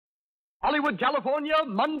Hollywood, California,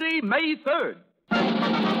 Monday, May 3rd.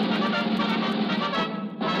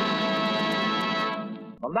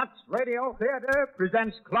 The Lux Radio Theater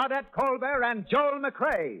presents Claudette Colbert and Joel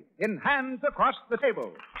MacRea in Hands Across the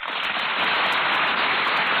Table.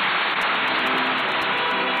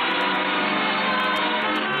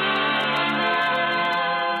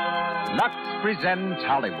 Lux presents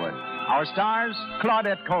Hollywood. Our stars,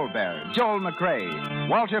 Claudette Colbert, Joel MacRea,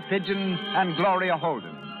 Walter Pidgeon, and Gloria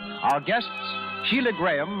Holden. Our guests, Sheila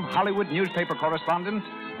Graham, Hollywood newspaper correspondent,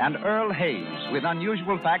 and Earl Hayes, with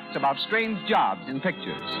unusual facts about strange jobs in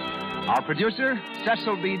pictures. Our producer,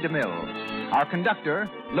 Cecil B. DeMille. Our conductor,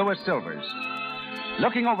 Louis Silvers.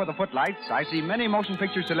 Looking over the footlights, I see many motion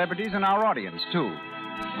picture celebrities in our audience, too.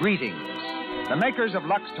 Greetings. The makers of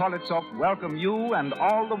Lux Toilet Soap welcome you and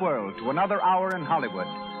all the world to another hour in Hollywood.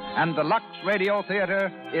 And the Lux Radio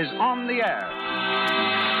Theater is on the air.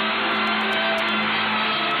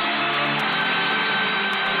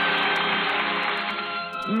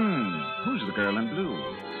 Who's the girl in blue?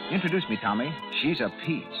 Introduce me, Tommy. She's a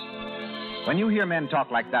peach. When you hear men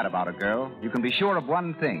talk like that about a girl, you can be sure of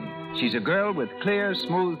one thing. She's a girl with clear,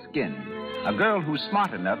 smooth skin. A girl who's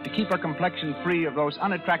smart enough to keep her complexion free of those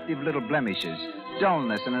unattractive little blemishes,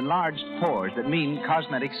 dullness, and enlarged pores that mean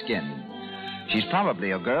cosmetic skin. She's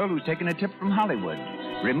probably a girl who's taken a tip from Hollywood,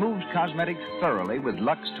 removes cosmetics thoroughly with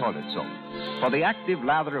Lux Toilet Soap. For the active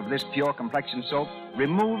lather of this pure complexion soap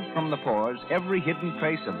removed from the pores every hidden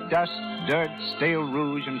trace of dust, dirt, stale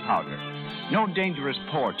rouge, and powder. No dangerous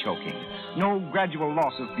pore choking, no gradual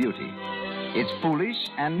loss of beauty. It's foolish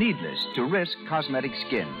and needless to risk cosmetic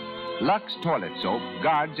skin. Lux Toilet Soap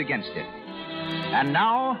guards against it. And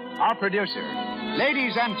now, our producer.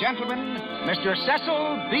 Ladies and gentlemen, Mr.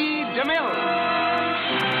 Cecil B. DeMille.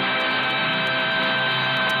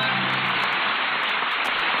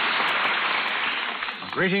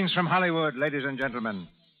 Greetings from Hollywood, ladies and gentlemen.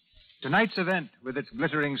 Tonight's event, with its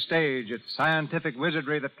glittering stage, its scientific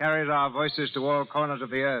wizardry that carries our voices to all corners of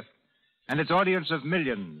the earth, and its audience of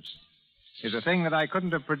millions, is a thing that I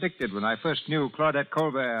couldn't have predicted when I first knew Claudette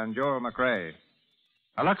Colbert and Joel MacRea.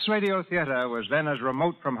 A Lux Radio Theater was then as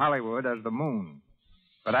remote from Hollywood as the moon.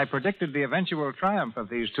 But I predicted the eventual triumph of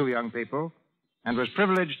these two young people and was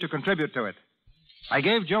privileged to contribute to it. I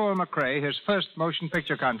gave Joel MacRea his first motion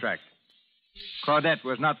picture contract. Claudette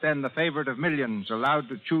was not then the favorite of millions, allowed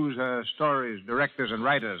to choose her stories, directors, and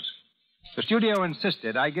writers. The studio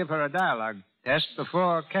insisted I give her a dialogue test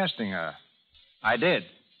before casting her. I did,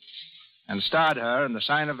 and starred her in The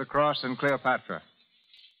Sign of the Cross and Cleopatra.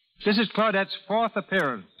 This is Claudette's fourth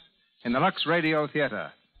appearance in the Lux Radio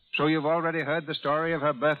Theater. So you've already heard the story of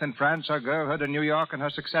her birth in France, her girlhood in New York, and her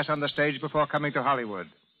success on the stage before coming to Hollywood.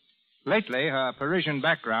 Lately, her Parisian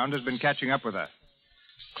background has been catching up with her.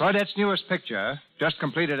 Claudette's newest picture, just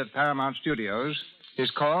completed at Paramount Studios,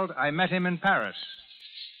 is called I Met Him in Paris.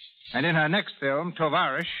 And in her next film,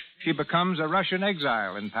 Tovarish, she becomes a Russian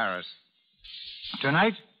exile in Paris.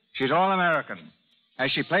 Tonight, she's all-American,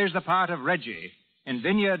 as she plays the part of Regi in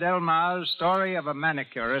Vinya Del Mar's story of a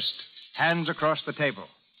manicurist, Hands Across the Table.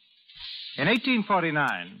 In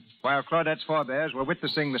 1849, while Claudette's forebears were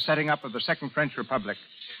witnessing the setting up of the Second French Republic,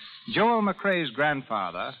 Joel MacRea's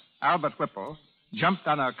grandfather, Albert Whipple, jumped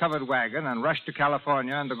on a covered wagon and rushed to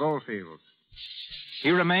California and the gold fields. He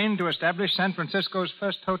remained to establish San Francisco's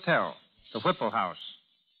first hotel, the Whipple House.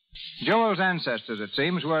 Joel's ancestors, it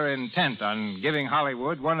seems, were intent on giving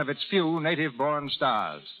Hollywood one of its few native-born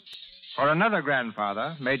stars. For another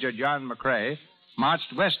grandfather, Major John MacRea,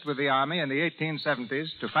 marched west with the Army in the 1870s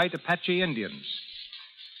to fight Apache Indians.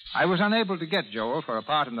 I was unable to get Joel for a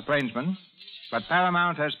part in The Plainsman, but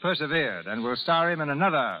Paramount has persevered and will star him in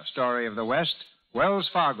another story of the West, Wells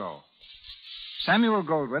Fargo. Samuel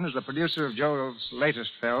Goldwyn is the producer of Joel's latest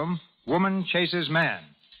film, Woman Chases Man,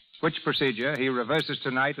 which procedure he reverses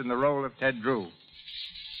tonight in the role of Ted Drew.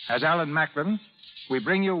 As Allen Macklyn, we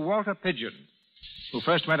bring you Walter Pidgeon, who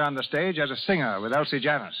first went on the stage as a singer with Elsie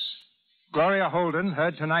Janis. Gloria Holden,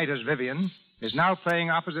 heard tonight as Vivian, is now playing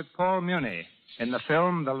opposite Paul Muni in the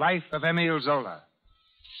film The Life of Emile Zola.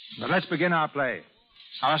 But let's begin our play.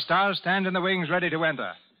 Our stars stand in the wings ready to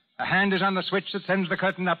enter. A hand is on the switch that sends the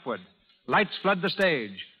curtain upward. Lights flood the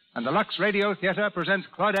stage, and the Lux Radio Theater presents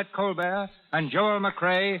Claudette Colbert and Joel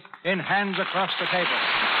MacRea in Hands Across the Table.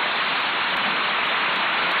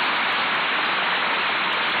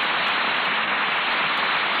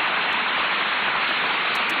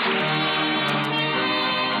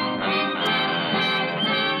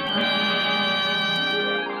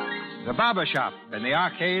 The barber shop in the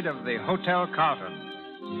arcade of the Hotel Carlton.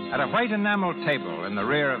 At a white enamel table in the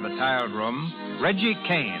rear of the tiled room, Regi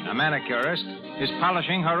Allen, a manicurist, is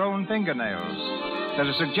polishing her own fingernails.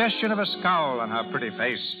 There's a suggestion of a scowl on her pretty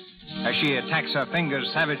face as she attacks her fingers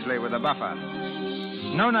savagely with a buffer.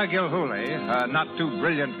 Nona Gilhooly, her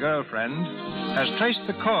not-too-brilliant girlfriend, has traced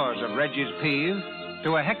the cause of Reggie's peeve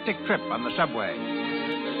to a hectic trip on the subway.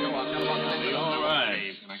 All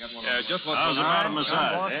right. Just what's the matter,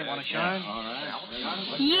 massage? Want to shine? All right.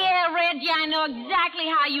 Yeah, Reggie, I know exactly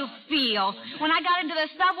how you feel. When I got into the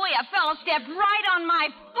subway, a fellow stepped right on my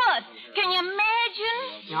foot. Can you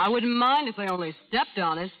imagine? I wouldn't mind if they only stepped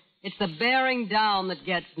on it. It's the bearing down that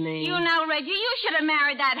gets me. You know, Reggie, you should have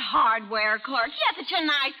married that hardware clerk. He had such a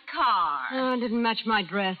nice car. Oh, it didn't match my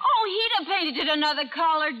dress. Oh, he'd have painted it another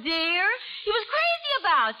color, dear. He was crazy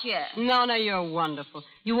about you. No, you're wonderful.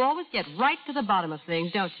 You always get right to the bottom of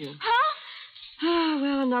things, don't you? Huh? Oh,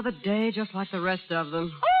 well, another day just like the rest of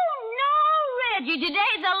them. Oh, no, Reggie.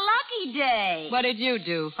 Today's a lucky day. What did you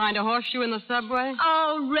do? Find a horseshoe in the subway?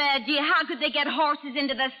 Oh, Reggie, how could they get horses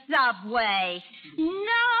into the subway?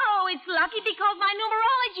 No, it's lucky because my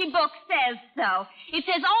numerology book says so. It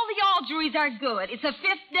says all the algeries are good. It's the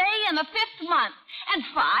 5th day and the 5th month. And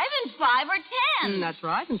 5 and 5 are 10. That's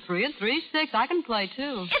right. And 3 and 3 is 6. I can play,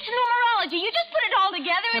 too. It's numerology. You just put it all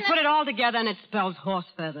together and... Put it all together and it spells horse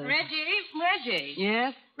feathers. Reggie.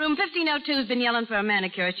 Yes? Room 1502's been yelling for a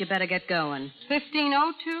manicurist. You better get going.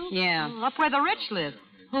 1502? Yeah. Up where the rich live.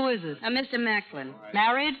 Who is it? Mr. Macklyn.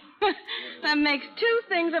 Married? That makes 2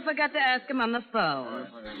 things I forgot to ask him on the phone.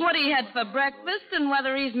 What he had for breakfast and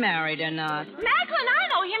whether he's married or not. Macklyn, I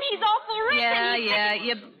know him. He's awful rich. Yeah.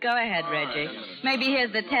 You go ahead, Reggie. Maybe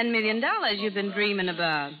here's the $10 million you've been dreaming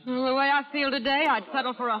about. Well, the way I feel today, I'd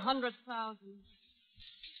settle for 100,000.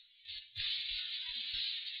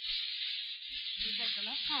 You take the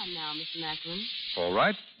left hand now, Mr. Macklyn. All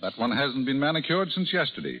right. That one hasn't been manicured since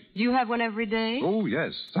yesterday. Do you have one every day? Oh,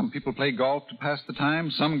 yes. Some people play golf to pass the time.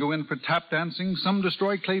 Some go in for tap dancing. Some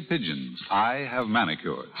destroy clay pigeons. I have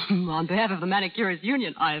manicured. On behalf of the Manicurist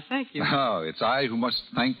Union, I thank you. Oh, it's I who must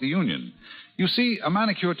thank the union. You see, a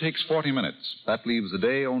manicure takes 40 minutes. That leaves the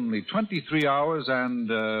day only 23 hours and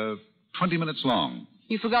 20 minutes long.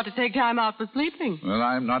 You forgot to take time out for sleeping. Well,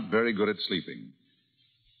 I'm not very good at sleeping.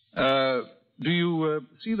 Do you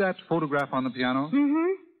see that photograph on the piano?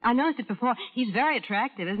 Mm-hmm. I noticed it before. He's very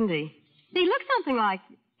attractive, isn't he? He looks something like...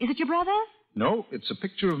 Is it your brother? No, it's a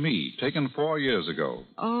picture of me, taken 4 years ago.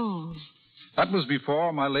 Oh. That was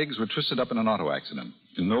before my legs were twisted up in an auto accident.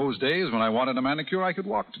 In those days, when I wanted a manicure, I could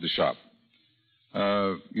walk to the shop.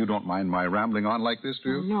 You don't mind my rambling on like this, do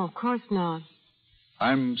you? Oh, no, of course not.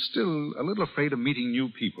 I'm still a little afraid of meeting new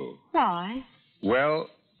people. Why? Well,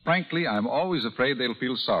 frankly, I'm always afraid they'll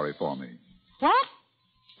feel sorry for me. What?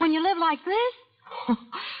 When you live like this?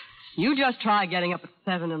 You just try getting up at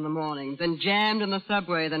 7 in the morning, then jammed in the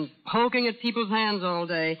subway, then poking at people's hands all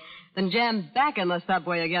day, then jammed back in the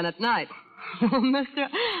subway again at night. Oh, mister,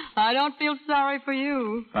 I don't feel sorry for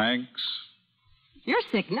you. Thanks. You're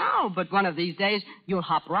sick now, but one of these days you'll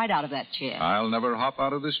hop right out of that chair. I'll never hop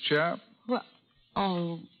out of this chair. Well,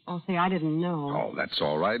 say, I didn't know. Oh, that's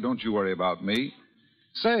all right. Don't you worry about me.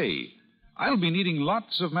 Say, I'll be needing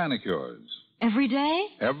lots of manicures. Every day?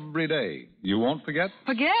 Every day. You won't forget?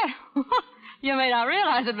 Forget? You may not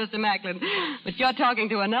realize it, Mr. Macklyn, but you're talking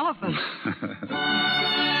to an elephant.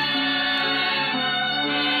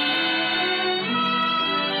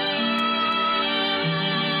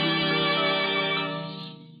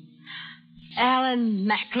 Allen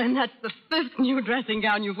Macklyn, that's the 5th new dressing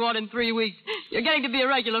gown you've worn in 3 weeks. You're getting to be a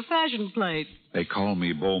regular fashion plate. They call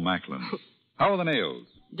me Bo Macklyn. How are the nails?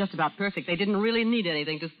 Just about perfect. They didn't really need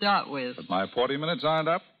anything to start with. But my 40 minutes aren't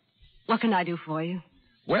up? What can I do for you?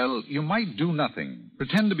 Well, you might do nothing.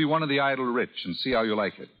 Pretend to be one of the idle rich and see how you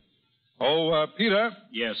like it. Oh, Peter.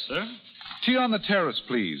 Yes, sir? Tea on the terrace,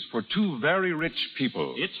 please, for 2 very rich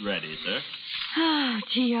people. It's ready, sir. Oh,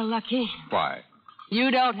 gee, you're lucky. Why?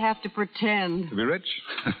 You don't have to pretend. To be rich?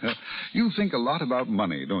 You think a lot about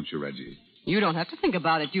money, don't you, Reggie? You don't have to think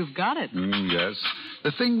about it. You've got it. Yes.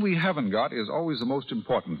 The thing we haven't got is always the most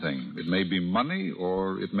important thing. It may be money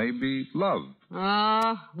or it may be love.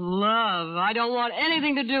 Love. I don't want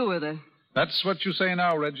anything to do with it. That's what you say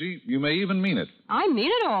now, Reggie. You may even mean it. I mean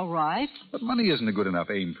it all right. But money isn't a good enough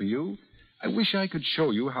aim for you. I wish I could show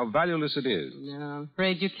you how valueless it is. No, I'm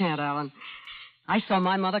afraid you can't, Allen. I saw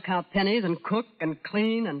my mother count pennies and cook and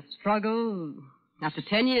clean and struggle. After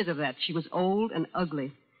 10 years of that, she was old and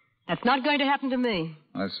ugly. That's not going to happen to me.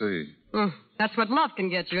 I see. That's what love can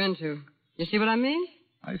get you into. You see what I mean?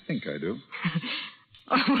 I think I do.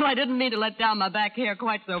 Well, I didn't mean to let down my back hair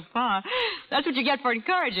quite so far. That's what you get for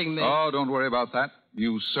encouraging me. Oh, don't worry about that.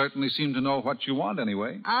 You certainly seem to know what you want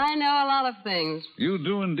anyway. I know a lot of things. You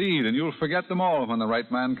do indeed, and you'll forget them all when the right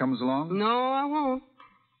man comes along. No, I won't.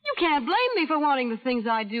 You can't blame me for wanting the things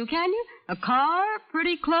I do, can you? A car,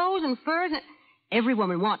 pretty clothes, and furs. Every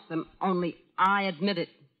woman wants them, only I admit it.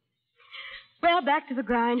 Well, back to the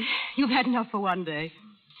grind. You've had enough for one day.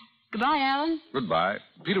 Goodbye, Alan. Goodbye.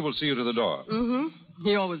 Peter will see you to the door. Mm-hmm.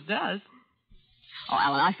 He always does. Oh,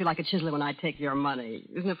 Alan, I feel like a chiseler when I take your money.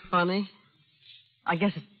 Isn't it funny? I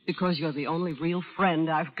guess it's because you're the only real friend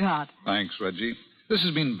I've got. Thanks, Reggie. This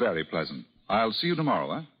has been very pleasant. I'll see you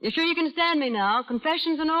tomorrow, huh? You sure you can stand me now?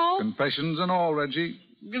 Confessions and all? Confessions and all, Reggie.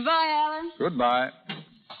 Goodbye, Alan. Goodbye.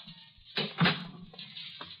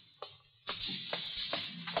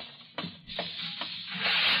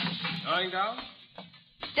 Going down?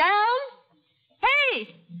 Down? Hey!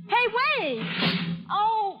 Hey, wait!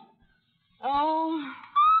 Oh. Oh.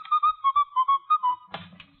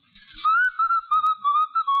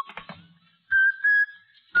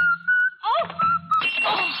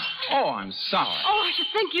 Oh, I'm sorry. Oh, I should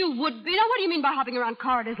think you would be. Now, what do you mean by hopping around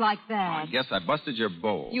corridors like that? I guess I busted your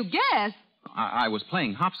bowl. You guess? I was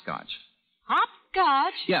playing hopscotch.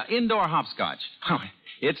 Hopscotch? Yeah, indoor hopscotch.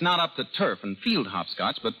 It's not up to turf and field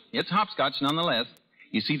hopscotch, but it's hopscotch nonetheless.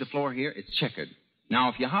 You see the floor here? It's checkered. Now,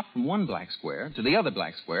 if you hop from one black square to the other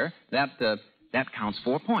black square, that counts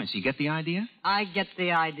 4 points. You get the idea? I get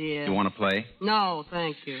the idea. You want to play? No,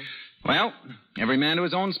 thank you. Well, every man to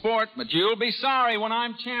his own sport, but you'll be sorry when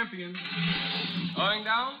I'm champion. Going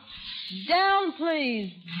down? Down,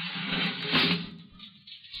 please.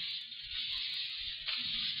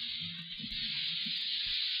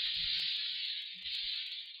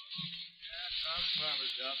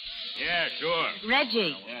 Yeah, sure.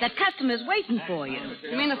 Reggie, that customer's waiting for you.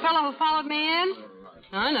 You mean the fellow who followed me in?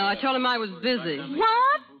 I know. I told him I was busy.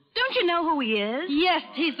 What? Don't you know who he is? Yes,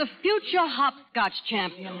 he's the future hopscotch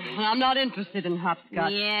champion. And I'm not interested in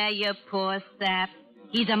hopscotch. Yeah, you poor sap.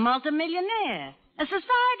 He's a multimillionaire. A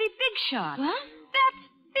society big shot. What? That's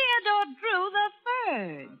Theodore Drew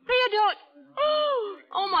III. Theodore.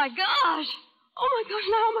 Oh, my gosh. Oh, my gosh.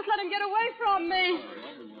 Now I must let him get away from me.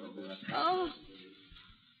 Oh,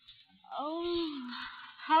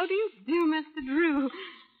 how do you do, Mr. Drew?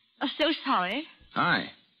 So sorry.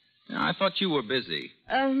 Hi. I thought you were busy.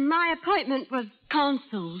 My appointment was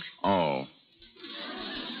canceled. Oh.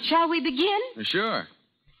 Shall we begin? Sure.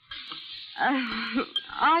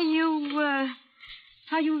 Are you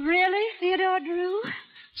really Theodore Drew?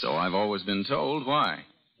 So I've always been told. Why?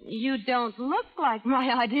 You don't look like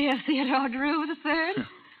my idea of Theodore Drew III.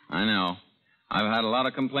 I know. I've had a lot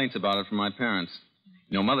of complaints about it from my parents.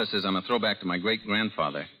 You know, Mother says I'm a throwback to my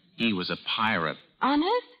great-grandfather. He was a pirate.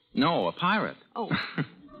 Honest? No, a pirate. Oh.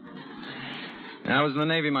 I was in the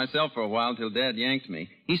Navy myself for a while till Dad yanked me.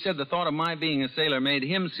 He said the thought of my being a sailor made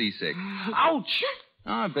him seasick. Ouch!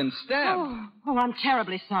 Oh, I've been stabbed. Oh, I'm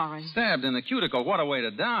terribly sorry. Stabbed in the cuticle. What a way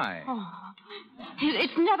to die. Oh.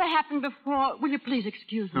 It's never happened before. Will you please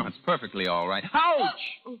excuse me? No, it's perfectly all right.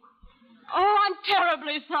 Ouch! Oh, I'm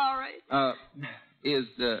terribly sorry.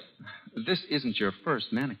 This isn't your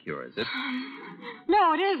first manicure, is it?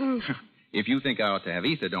 No, it isn't. If you think I ought to have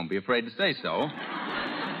ether, don't be afraid to say so.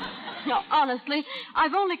 No, honestly,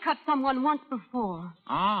 I've only cut someone once before.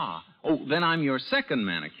 Ah. Oh, then I'm your second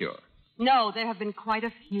manicure. No, there have been quite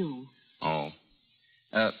a few. Oh.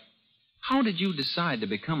 How did you decide to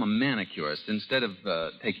become a manicurist instead of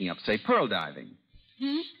taking up, say, pearl diving?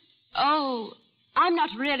 Oh, I'm not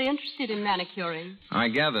really interested in manicuring. I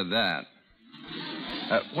gathered that.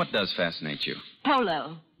 What does fascinate you?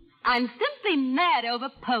 Polo. I'm simply mad over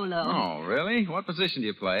polo. Oh, really? What position do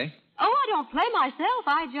you play? Oh, I don't play myself.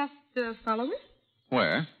 I just follow it.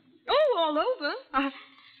 Where? Oh, all over.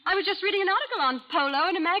 I was just reading an article on polo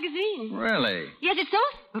in a magazine. Really? Yes, it's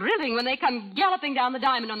so thrilling when they come galloping down the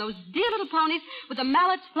diamond on those dear little ponies with the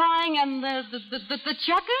mallets flying and the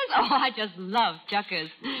chuckers. Oh, I just love chuckers.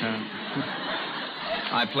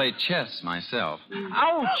 I play chess myself.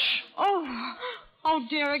 Ouch! Oh,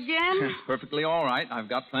 dear, again? Perfectly all right. I've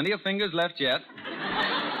got plenty of fingers left yet.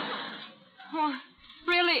 Oh,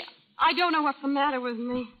 really, I don't know what's the matter with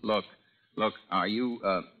me. Look, are you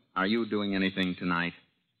doing anything tonight?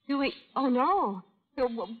 Doing? Oh, no.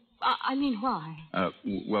 I mean, why?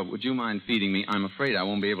 Well, would you mind feeding me? I'm afraid I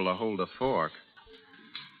won't be able to hold a fork.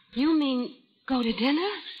 You mean go to dinner?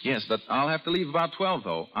 Yes, but I'll have to leave about 12,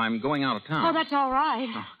 though. I'm going out of town. Oh, that's all right.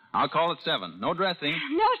 Oh, I'll call at 7. No dressing.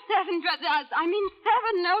 No 7 dressing. I mean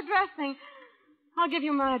 7, no dressing. I'll give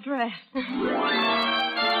you my address.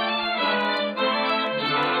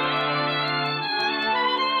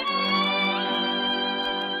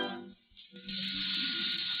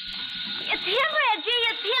 It's him, Reggie.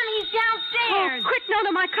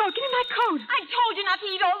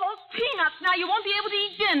 eat all those peanuts. Now you won't be able to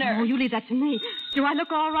eat dinner. Oh, you leave that to me. Do I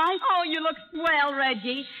look all right? Oh, you look swell,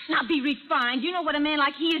 Reggie. Now be refined. You know what a man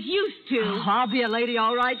like he is used to. Oh, I'll be a lady,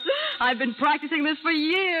 all right. I've been practicing this for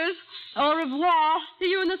years. Au revoir. See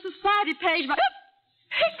you in the society page.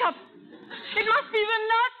 Hiccup! It must be the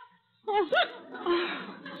nuts. Oh,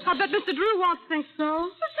 I bet Mr. Drew won't think so.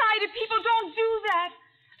 Society people don't do that.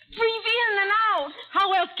 Breathe in and out.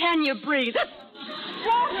 How else can you breathe?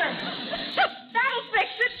 Water. That'll fix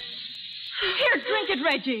it. Here, drink it,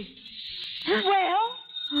 Reggie. Well?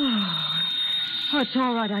 Oh, it's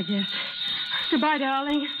all right, I guess. Goodbye,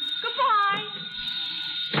 darling. Goodbye.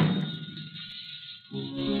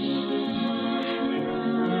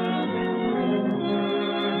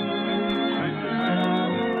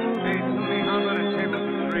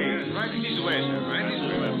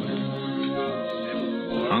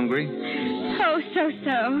 Hungry? Oh,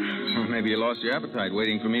 so. Well, maybe you lost your appetite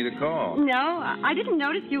waiting for me to call. No, I didn't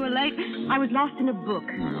notice you were late. I was lost in a book.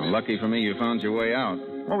 Well, lucky for me you found your way out.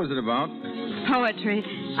 What was it about? Poetry.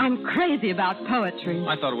 I'm crazy about poetry.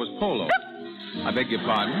 I thought it was polo. I beg your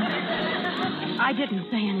pardon? I didn't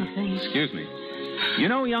say anything. Excuse me. You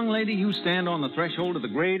know, young lady, you stand on the threshold of the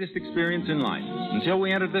greatest experience in life. Until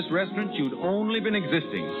we entered this restaurant, you'd only been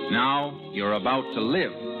existing. Now, you're about to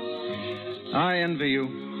live. I envy you.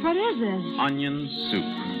 What is it? Onion soup.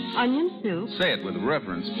 Onion soup? Say it with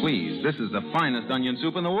reverence, please. This is the finest onion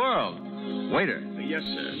soup in the world. Waiter. Yes,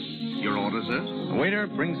 sir. Your order, sir? Waiter,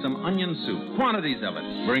 bring some onion soup. Quantities of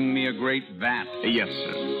it. Bring me a great vat. Yes,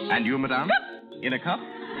 sir. And you, madame? In a cup?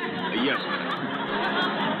 Yes, madame.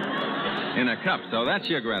 In a cup, so that's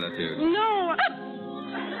your gratitude. No.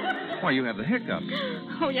 Why, you have the hiccup.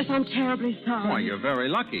 Oh, yes, I'm terribly sorry. Why, you're very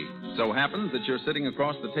lucky. So happens that you're sitting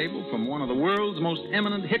across the table from one of the world's most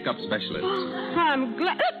eminent hiccup specialists. I'm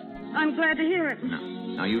glad to hear it.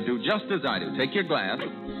 Now, you do just as I do. Take your glass.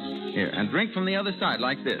 Here, and drink from the other side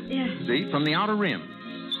like this. Yeah. See, from the outer rim.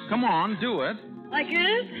 Come on, do it. Like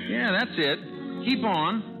this? Yeah, that's it. Keep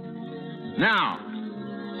on. Now.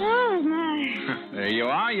 Oh, my. There you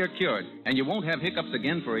are. You're cured. And you won't have hiccups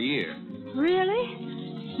again for a year. Really?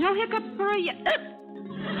 No hiccups for a year?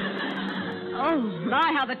 Oh,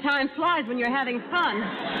 my, how the time flies when you're having fun.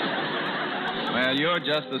 Well, you're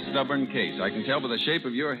just a stubborn case. I can tell by the shape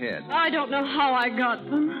of your head. I don't know how I got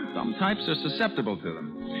them. Some types are susceptible to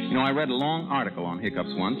them. You know, I read a long article on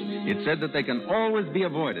hiccups once. It said that they can always be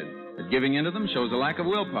avoided, that giving in to them shows a lack of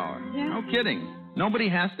willpower. Yeah? No kidding. Nobody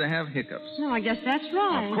has to have hiccups. No, I guess that's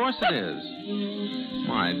right. Of course it is.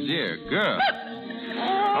 My dear girl.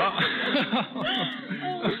 Oh.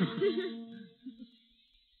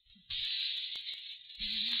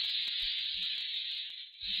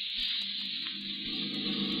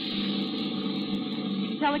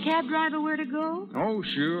 Tell a cab driver where to go? Oh,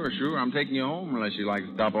 sure. I'm taking you home unless you'd like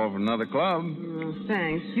to stop off at another club. Oh,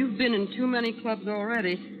 thanks. You've been in too many clubs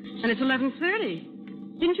already. And it's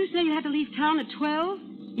 11:30. Didn't you say you had to leave town at 12?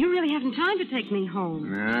 You really haven't time to take me home.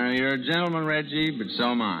 You're a gentleman, Reggie, but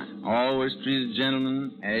so am I. Always treat a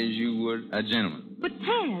gentleman as you would a gentleman. But,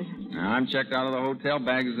 Ted... Now, I'm checked out of the hotel,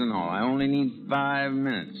 bags and all. I only need 5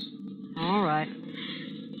 minutes. All right.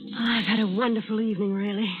 I've had a wonderful evening,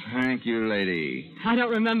 really. Thank you, lady. I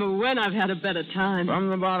don't remember when I've had a better time. From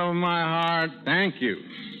the bottom of my heart, thank you.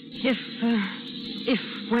 If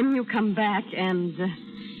when you come back and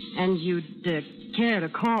you'd care to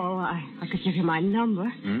call, I could give you my number.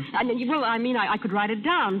 Hmm? I could write it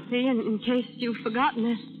down, see, in case you've forgotten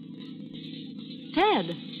it.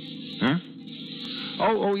 Ted. Huh?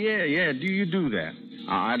 Oh, yeah. Do you do that?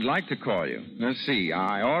 I'd like to call you. Let's see.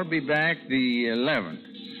 I ought to be back the 11th.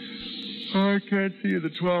 I can't see you the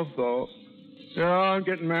 12th, though. I'm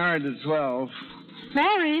getting married the 12th.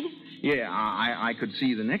 Married? Yeah, I could see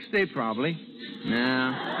you the next day, probably.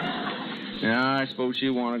 Yeah, I suppose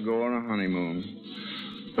you want to go on a honeymoon.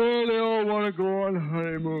 Oh, they all want to go on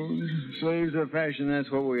honeymoons. Slaves of fashion, that's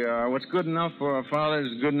what we are. What's good enough for our fathers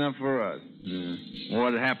is good enough for us. Yeah.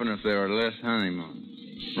 What'd happen if there were less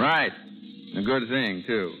honeymoons? Right. A good thing,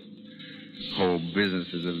 too. Whole business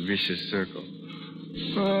is a vicious circle.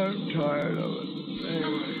 I'm tired of it.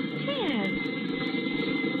 Anyway.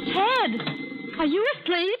 Ted, are you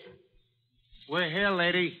asleep? We're here,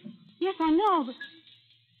 lady. Yes, I know, but...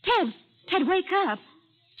 Ted, wake up.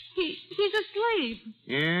 He's asleep.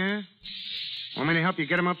 Yeah? Want me to help you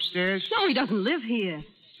get him upstairs? No, he doesn't live here.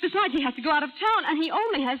 Besides, he has to go out of town, and he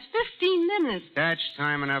only has 15 minutes. That's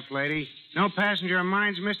time enough, lady. No passenger of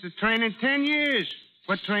mine's missed a train in 10 years.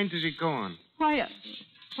 What train does he go on? Why,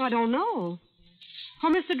 I don't know. Oh,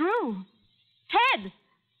 Mr. Drew. Ted!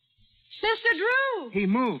 Mr. Drew! He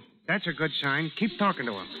moved. That's a good sign. Keep talking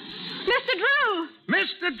to him. Mr. Drew!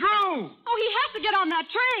 Mr. Drew! Oh, he has to get on that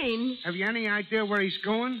train. Have you any idea where he's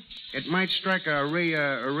going? It might strike a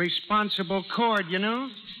responsible chord, you know?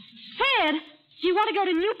 Ted, do you want to go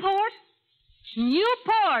to Newport?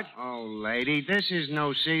 Newport! Oh, lady, this is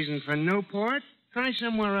no season for Newport. Try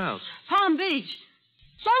somewhere else. Palm Beach.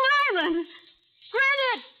 Long Island.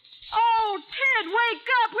 Granite. Oh, Ted, wake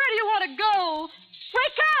up. Where do you want to go?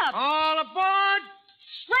 Wake up! All aboard!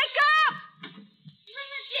 Wake up!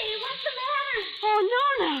 Lindsay, what's the matter? Oh,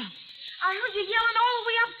 Nona. I heard you yelling all the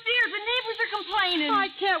way upstairs. The neighbors are complaining. I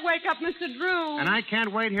can't wake up Mr. Drew. And I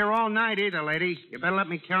can't wait here all night either, lady. You better let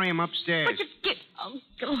me carry him upstairs. But you get...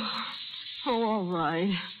 Oh, all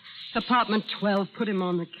right. Apartment 12, put him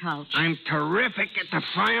on the couch. I'm terrific at the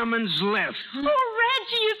fireman's lift. Oh,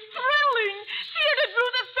 Reggie, it's thrilling. Theodore Drew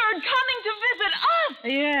III coming to visit us.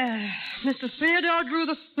 Yeah. Mr. Theodore Drew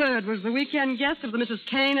III was the weekend guest of the Mrs.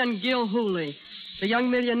 Kane and Gil Hooley. The young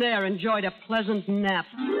millionaire enjoyed a pleasant nap.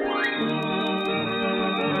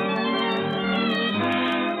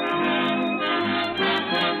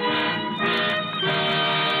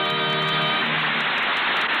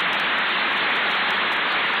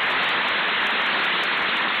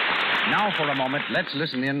 Now, for a moment, let's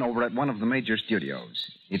listen in over at one of the major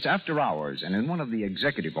studios. It's after hours, and in one of the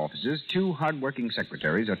executive offices, two hard-working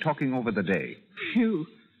secretaries are talking over the day. Phew.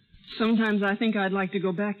 Sometimes I think I'd like to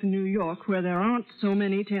go back to New York where there aren't so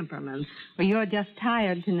many temperaments. Well, you're just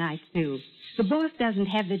tired tonight, Sue. The boss doesn't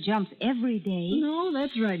have the jumps every day. No,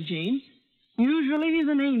 that's right, Jane. Usually he's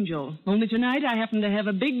an angel. Only tonight I happen to have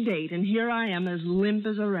a big date, and here I am as limp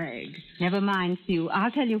as a rag. Never mind, Sue.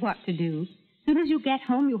 I'll tell you what to do. As soon as you get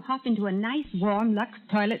home, you hop into a nice, warm Lux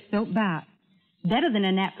toilet soap bath. Better than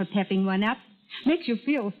a nap for pepping one up. Makes you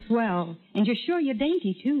feel swell. And you're sure you're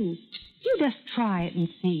dainty, too. You just try it and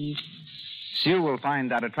see. Sue will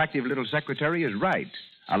find that attractive little secretary is right.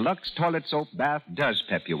 A Lux toilet soap bath does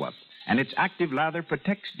pep you up. And its active lather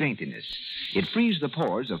protects daintiness. It frees the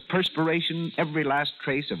pores of perspiration, every last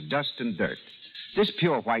trace of dust and dirt. This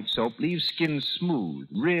pure white soap leaves skin smooth,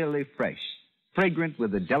 really fresh. Fragrant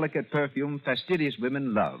with the delicate perfume fastidious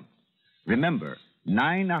women love. Remember,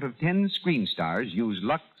 9 out of 10 screen stars use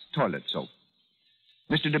Lux toilet soap.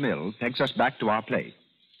 Mr. DeMille takes us back to our play.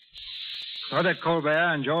 Claudette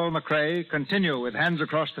Colbert and Joel MacRea continue with Hands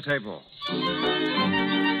Across the Table.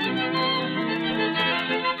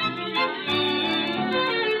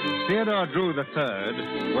 Theodore Drew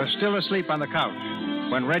III was still asleep on the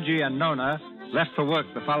couch when Reggie and Nona left for work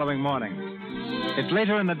the following morning. It's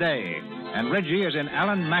later in the day, and Reggie is in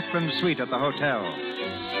Allen Macklyn's suite at the hotel.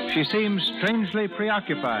 She seems strangely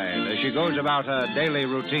preoccupied as she goes about her daily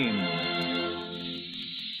routine.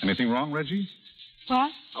 Anything wrong, Reggie?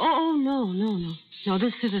 What? Oh, no. No,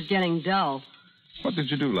 this is getting dull. What did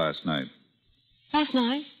you do last night? Last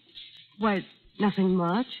night? Why, nothing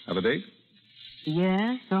much. Have a date?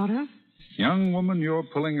 Yeah, sort of. Young woman, you're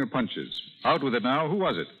pulling your punches. Out with it now. Who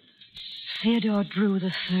was it? Theodore Drew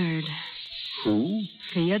III. Who?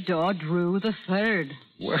 Theodore Drew III.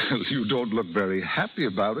 Well, you don't look very happy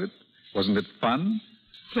about it. Wasn't it fun?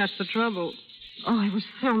 That's the trouble. Oh, it was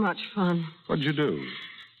so much fun. What'd you do?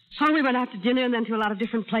 Oh, we went out to dinner and then to a lot of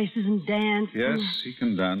different places and danced. Yes, he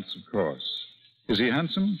can dance, of course. Is he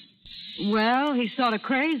handsome? Well, he's sort of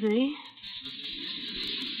crazy.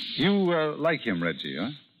 You like him, Reggie,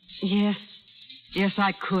 huh? Yes. Yes,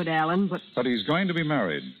 I could, Allen, but... But he's going to be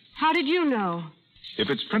married. How did you know? If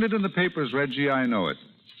it's printed in the papers, Reggie, I know it.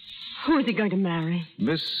 Who is he going to marry?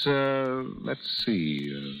 Miss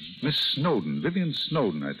Snowden. Vivian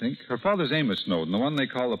Snowden, I think. Her father's Amos Snowden, the one they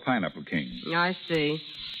call the Pineapple King. I see.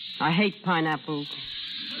 I hate pineapples.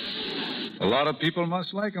 A lot of people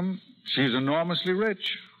must like him. She's enormously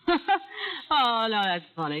rich. Oh, no, that's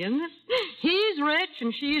funny, isn't it? He's rich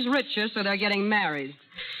and she's richer, so they're getting married.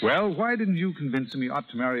 Well, why didn't you convince him he ought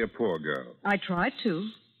to marry a poor girl? I tried to.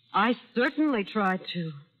 I certainly tried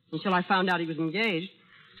to. Until I found out he was engaged.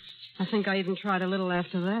 I think I even tried a little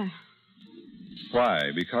after that.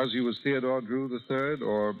 Why? Because he was Theodore Drew III,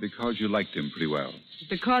 or because you liked him pretty well?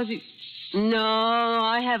 Because he... No,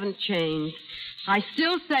 I haven't changed. I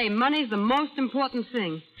still say money's the most important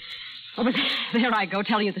thing. Oh, but there I go,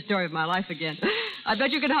 telling you the story of my life again. I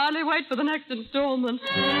bet you can hardly wait for the next installment.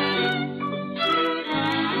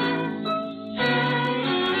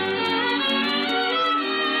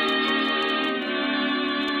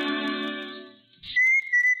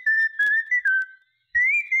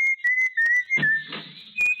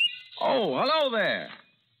 Oh, hello there.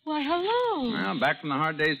 Why, hello. Well, back from the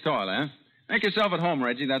hard day's toil, eh? Make yourself at home,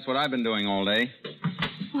 Reggie. That's what I've been doing all day.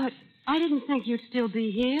 What? I didn't think you'd still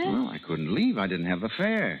be here. Well, I couldn't leave. I didn't have the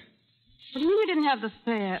fare. What do you mean you didn't have the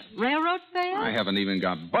fare? Railroad fare? I haven't even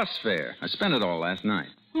got bus fare. I spent it all last night.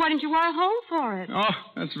 Why didn't you wire home for it? Oh,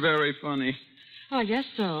 that's very funny. Oh, I guess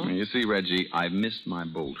so. You see, Reggie, I've missed my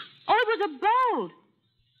boat. Oh, it was a boat.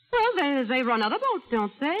 Well, they run other boats,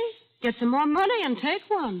 don't they? Get some more money and take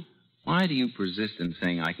one. Why do you persist in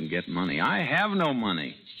saying I can get money? I have no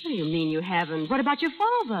money. What do you mean you haven't? What about your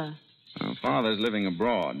father? Well, Father's living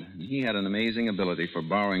abroad, and he had an amazing ability for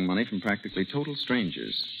borrowing money from practically total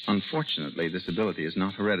strangers. Unfortunately, this ability is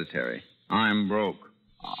not hereditary. I'm broke.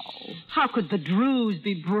 Oh, how could the Drews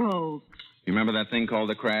be broke? You remember that thing called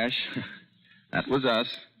the crash? That was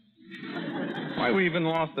us. Why, we even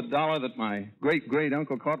lost the $1 that my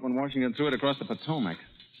great-great-uncle caught when Washington threw it across the Potomac.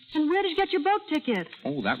 And where did you get your boat ticket?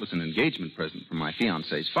 Oh, that was an engagement present from my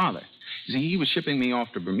fiancé's father. You see, he was shipping me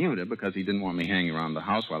off to Bermuda because he didn't want me hanging around the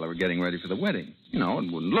house while they were getting ready for the wedding. You know,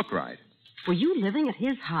 it wouldn't look right. Were you living at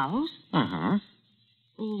his house? Uh-huh.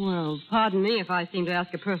 Well, pardon me if I seem to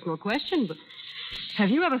ask a personal question, but have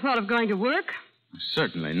you ever thought of going to work?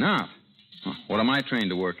 Certainly not. What am I trained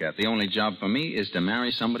to work at? The only job for me is to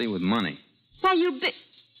marry somebody with money. Why, you big...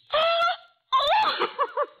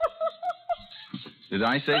 Did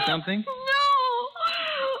I say something? No.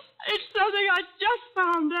 It's something I just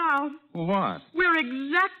found out. What? We're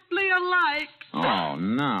exactly alike. Oh,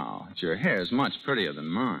 no. Your hair's much prettier than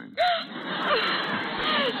mine.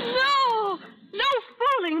 No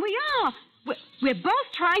fooling. We are. We're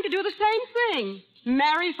both trying to do the same thing.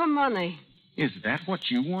 Marry for money. Is that what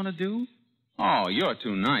you want to do? Oh, you're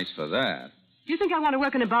too nice for that. You think I want to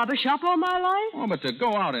work in a barber shop all my life? Oh, but to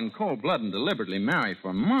go out in cold blood and deliberately marry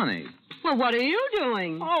for money. Well, what are you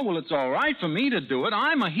doing? Oh, well, it's all right for me to do it.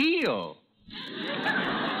 I'm a heel.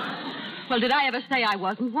 Well, did I ever say I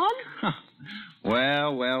wasn't one?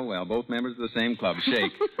 Well. Both members of the same club.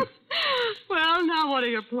 Shake. Well, now what are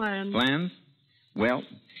your plans? Plans? Well,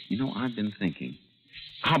 you know, I've been thinking.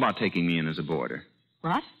 How about taking me in as a boarder?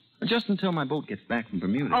 What? Just until my boat gets back from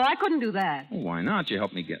Bermuda. Oh, I couldn't do that. Well, why not? You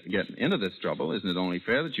helped me get into this trouble. Isn't it only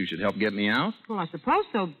fair that you should help get me out? Well, I suppose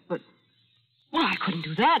so, but... Well, I couldn't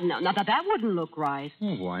do that. No, that wouldn't look right.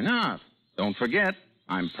 Well, why not? Don't forget,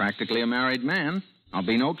 I'm practically a married man. I'll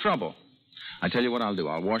be no trouble. I tell you what I'll do.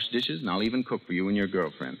 I'll wash dishes, and I'll even cook for you and your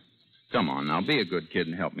girlfriend. Come on, now, be a good kid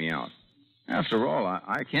and help me out. After all,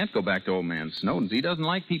 I can't go back to old man Snowden's. He doesn't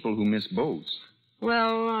like people who miss boats.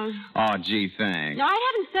 Well, Oh, gee, thanks. No, I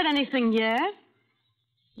haven't said anything yet.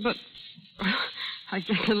 But I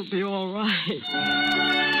guess it'll be all right.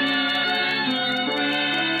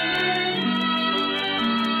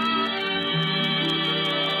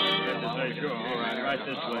 Right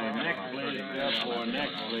this way. Next, please.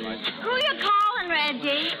 Next, please. Who you calling,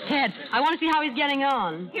 Reggie? Ted, I want to see how he's getting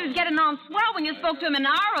on. He was getting on swell when you spoke to him an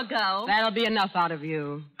hour ago. That'll be enough out of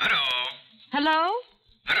you. Hello. Hello?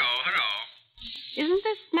 Hello. Isn't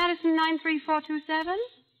this Madison 93427?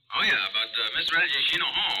 Oh, yeah, but Miss Reggie, she no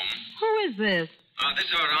home. Who is this? This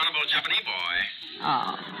is our honorable Japanese boy.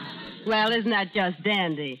 Oh. Well, isn't that just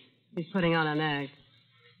dandy? He's putting on an act.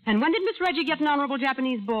 And when did Miss Reggie get an honorable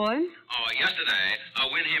Japanese boy? Oh, yesterday,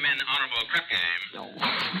 win him in honorable prep game.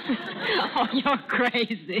 Oh, you're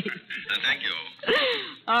crazy. Thank you.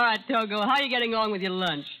 All right, Togo, how are you getting on with your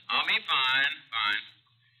lunch? Oh, me fine.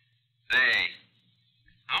 Say,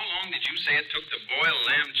 how long did you say it took to boil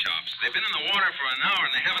lamb chops? They've been in the water for an hour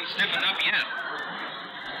and they haven't stiffened up yet.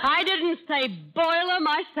 I didn't say boil them,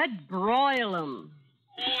 I said broil them.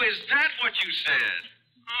 Oh, is that what you said?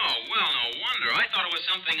 Oh, well, no wonder. I thought it was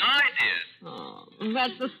something I did. Oh,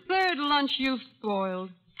 that's the third lunch you've spoiled.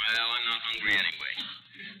 Well, I'm not hungry anyway.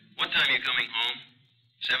 What time are you coming home?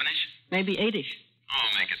 7-ish? Maybe 8-ish. Oh,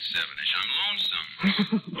 make it 7-ish. I'm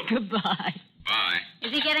lonesome. Goodbye. Bye.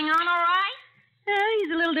 Is he getting on all right? Yeah,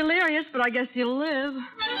 he's a little delirious, but I guess he'll live.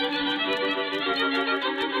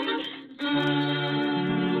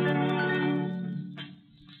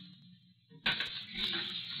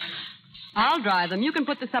 I'll dry them. You can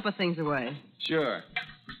put the supper things away. Sure.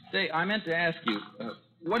 Say, I meant to ask you,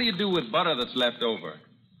 what do you do with butter that's left over?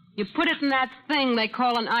 You put it in that thing they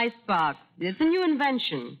call an icebox. It's a new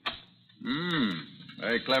invention.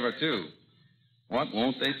 Very clever, too. What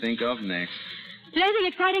won't they think of next? Did anything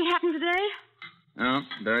exciting happen today? No,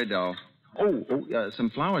 very dull. Some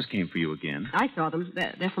flowers came for you again. I saw them.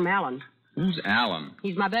 They're from Allen. Who's Allen?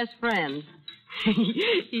 He's my best friend.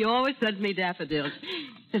 He always sends me daffodils.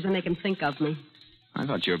 Says they make him think of me. I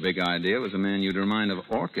thought your big idea was a man you'd remind of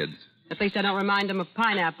orchids. At least I don't remind him of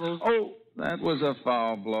pineapples. Oh, that was a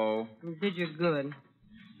foul blow. You did you good.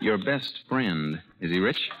 Your best friend. Is he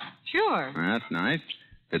rich? Sure. That's nice.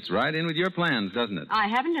 Fits right in with your plans, doesn't it? I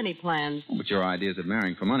haven't any plans. But your ideas of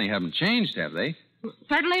marrying for money haven't changed, have they?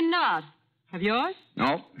 Certainly not. Have yours?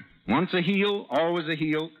 No. Once a heel, always a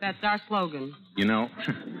heel. That's our slogan. You know,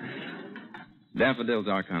 daffodils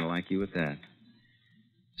are kind of like you at that.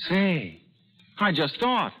 Say, I just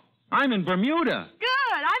thought. I'm in Bermuda. Good.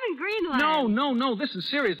 I'm in Greenland. No. This is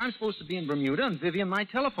serious. I'm supposed to be in Bermuda, and Vivian might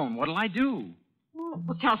telephone. What'll I do?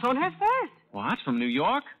 Well, telephone her first. What? From New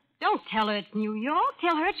York? Don't tell her it's New York.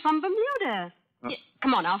 Tell her it's from Bermuda. Yeah,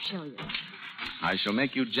 come on, I'll show you. I shall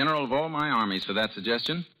make you general of all my armies for that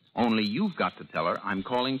suggestion. Only you've got to tell her I'm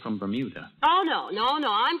calling from Bermuda. Oh,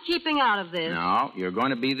 no. I'm keeping out of this. No, you're going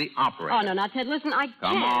to be the operator. Oh, no, now, Ted, listen, I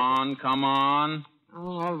can't. Come on.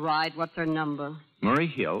 Oh, all right. What's her number? Murray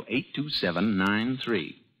Hill,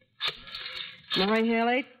 82793. Murray Hill,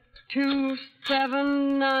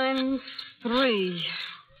 82793.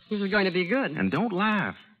 This is going to be good. And don't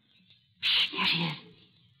laugh. There she is.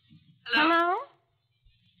 Hello?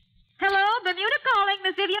 Hello, Bermuda calling.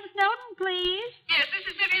 Miss Vivian Snowden, please. Yes, this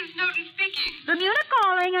is Vivian Snowden speaking. Bermuda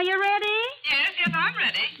calling. Are you ready? Yes, I'm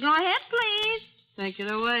ready. Go ahead, please. Take it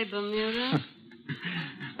away, Bermuda.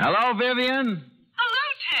 Hello, Vivian. Hello,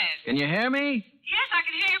 Ted. Can you hear me? Yes, I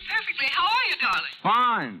can hear you perfectly. How are you, darling?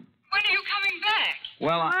 Fine. When are you coming back?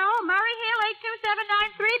 Well, Murray Hill,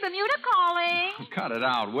 82793, Bermuda calling. Cut it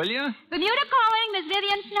out, will you? Bermuda calling, Miss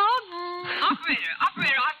Vivian Snowden. Operator,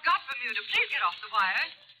 I've got Bermuda. Please get off the wire.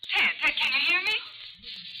 Ted, can you hear me?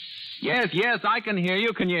 Yes, I can hear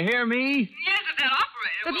you. Can you hear me? Yes, if that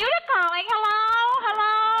operator... Bermuda calling. Hello?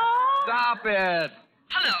 Stop it.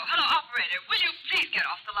 Hello, operator. Will you please get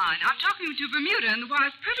off the line? I'm talking to Bermuda, and the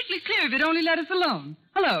wire's perfectly clear if you'd only let us alone.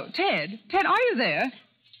 Hello, Ted. Ted, are you there?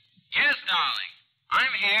 Yes, darling.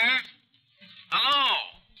 I'm here.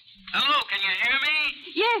 Hello, can you hear me?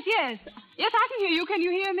 Yes. Yes, I can hear you. Can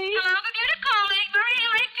you hear me? Hello, Bermuda calling. Murray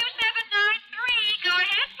Hill, 82793. Go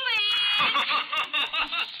ahead, please.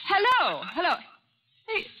 Hello.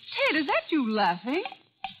 Hey, Ted, is that you laughing?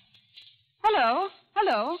 Hello,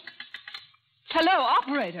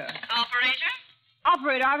 operator. Operator?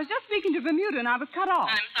 Operator, I was just speaking to Bermuda and I was cut off.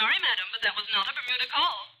 I'm sorry, madam, but that was not a Bermuda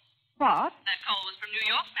call. What? That call was from New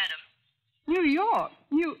York, madam. New York?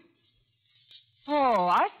 Oh,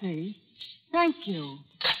 I see. Thank you.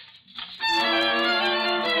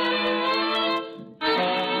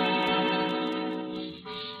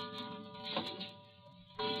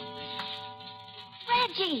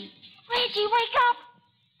 Reggie, wake up.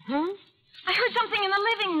 Huh? I heard something in the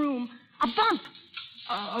living room. A bump.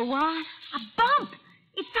 A what? A bump.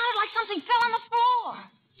 It sounded like something fell on the floor.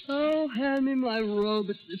 Oh, hand me my robe.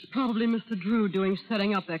 It's probably Mr. Drew doing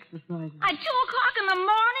setting up exercises. At 2:00 in the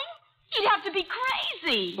morning? He'd have to be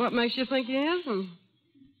crazy. What makes you think he isn't?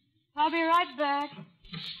 I'll be right back.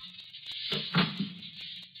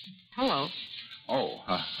 Hello. Oh,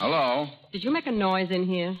 hello. Did you make a noise in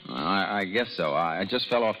here? I guess so. I just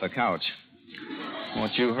fell off the couch.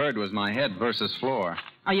 What you heard was my head versus floor.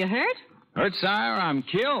 Are you hurt? Hurt, sire? I'm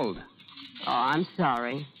killed. Oh, I'm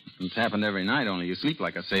sorry. It's happened every night, only you sleep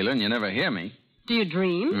like a sailor and you never hear me. Do you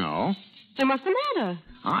dream? No. Then what's the matter?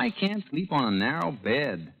 I can't sleep on a narrow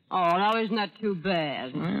bed. Oh, now isn't that too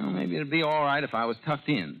bad? Well, maybe it'd be all right if I was tucked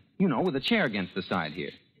in. You know, with a chair against the side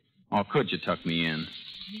here. Or could you tuck me in?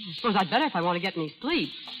 I suppose I'd better if I want to get any sleep.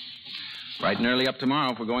 Bright and early up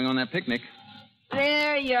tomorrow if we're going on that picnic.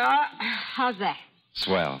 There you are. How's that?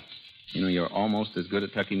 Swell. You know, you're almost as good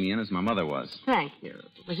at tucking me in as my mother was. Thank you.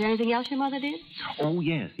 Was there anything else your mother did? Oh,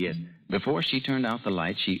 yes. Before she turned out the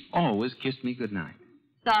light, she always kissed me goodnight.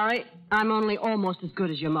 Sorry, I'm only almost as good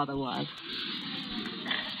as your mother was.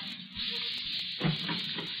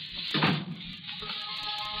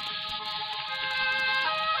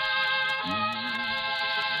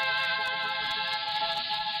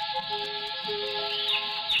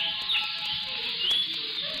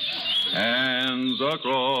 Hands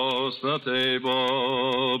across the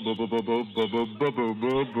table. Boo, boo, boo, boo, boo, boo, boo, boo,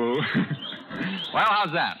 boo, boo. Well,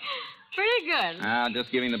 how's that? Pretty good.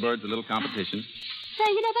 Just giving the birds a little competition. Say,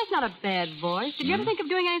 that's not a bad voice. Did you ever think of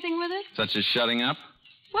doing anything with it? Such as shutting up?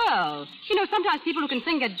 Well, sometimes people who can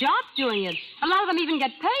sing get jobs doing it. A lot of them even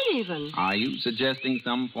get paid even. Are you suggesting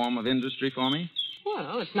some form of industry for me?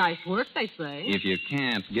 Well, it's nice work, they say. If you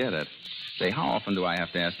can't get it. Say, how often do I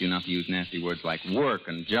have to ask you not to use nasty words like work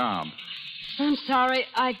and job? I'm sorry.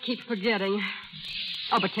 I keep forgetting.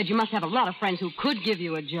 Oh, but Ted, you must have a lot of friends who could give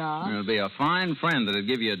you a job. There'll be a fine friend that'd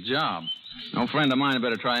give you a job. No friend of mine had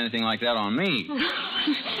better try anything like that on me.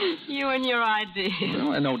 You and your ideas.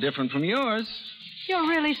 Well, they're no different from yours. You're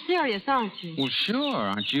really serious, aren't you? Well, sure,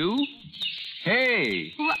 aren't you?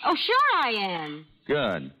 Hey. Well, oh, sure I am.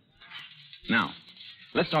 Good. Now,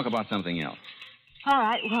 let's talk about something else. All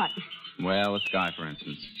right, what? Well, the sky, for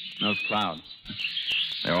instance. Those clouds.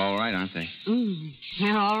 They're all right, aren't they?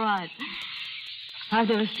 They're all right. I've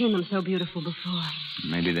never seen them so beautiful before.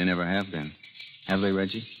 Maybe they never have been. Have they,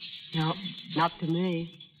 Reggie? No, not to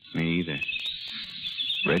me. Me either.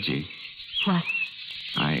 Reggie. What?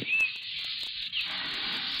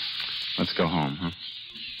 Let's go home, huh?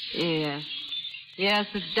 Yes. Yes,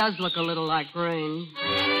 it does look a little like rain.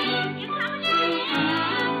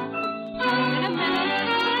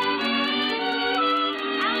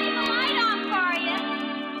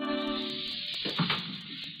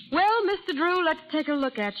 Well, Mr. Drew, let's take a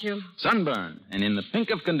look at you. Sunburn, and in the pink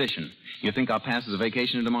of condition. You think I'll pass as a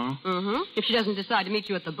vacation tomorrow? Mm-hmm. If she doesn't decide to meet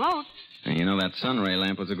you at the boat. And you know that sun ray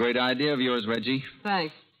lamp was a great idea of yours, Reggie.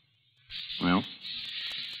 Thanks. Well,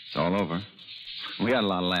 it's all over. We had a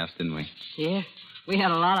lot of laughs, didn't we? Yes, we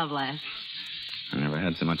had a lot of laughs. I never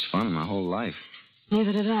had so much fun in my whole life.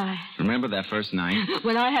 Neither did I. Remember that first night?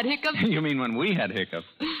 When I had hiccups? You mean when we had hiccups?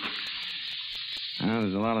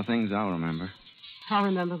 There's a lot of things I'll remember. I'll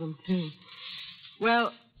remember them, too.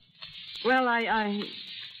 Well,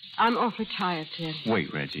 I'm awfully tired, Ted.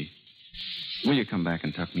 Wait, Reggie. Will you come back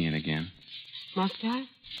and tuck me in again? Must I?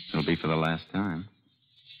 It'll be for the last time.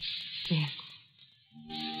 Yes.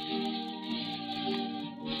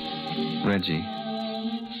 Reggie,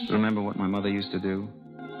 remember what my mother used to do?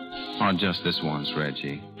 Oh, just this once,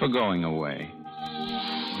 Reggie. For going away.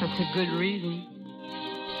 That's a good reason.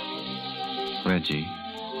 Reggie.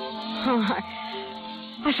 Oh,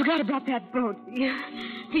 I forgot about that boat.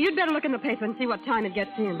 You'd better look in the paper and see what time it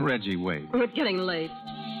gets in. Reggie, wait. Oh, it's getting late.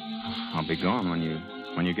 I'll be gone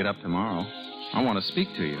when you get up tomorrow. I want to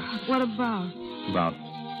speak to you. What about?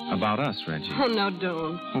 About us, Reggie. Oh, no,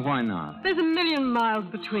 don't. Well, why not? There's a million miles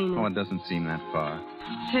between us. Oh, it doesn't seem that far.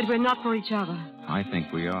 Ted, we're not for each other. I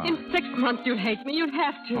think we are. In 6 months, you'd hate me. You'd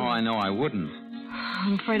have to. Oh, I know I wouldn't.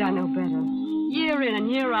 I'm afraid I know better. Year in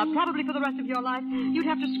and year out, probably for the rest of your life, you'd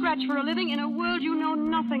have to scratch for a living in a world you know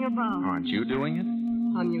nothing about. Aren't you doing it?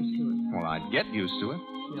 I'm used to it. Well, I'd get used to it.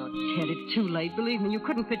 No, Ted, it's too late. Believe me, you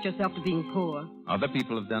couldn't fit yourself to being poor. Other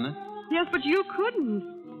people have done it. Yes, but you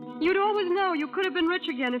couldn't. You'd always know you could have been rich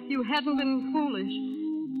again if you hadn't been foolish.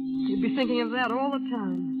 You'd be thinking of that all the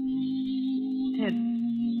time. Ted,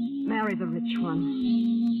 marry the rich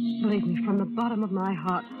one. Believe me, from the bottom of my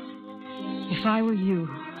heart, if I were you,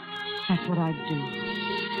 that's what I'd do.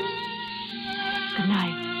 Good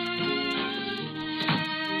night.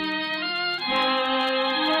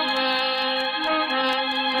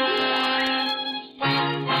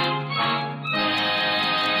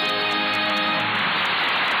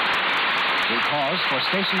 Pause for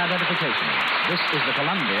station identification. This is the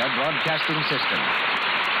Columbia Broadcasting System.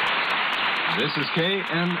 This is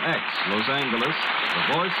KNX, Los Angeles,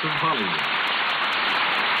 the voice of Hollywood.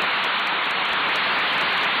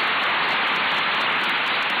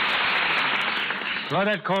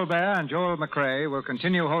 Claudette Colbert and Joel MacRea will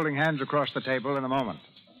continue holding hands across the table in a moment.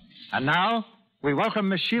 And now, we welcome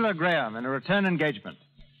Miss Sheila Graham in a return engagement.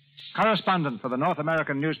 Correspondent for the North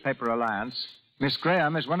American Newspaper Alliance, Miss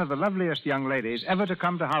Graham is one of the loveliest young ladies ever to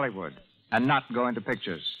come to Hollywood and not go into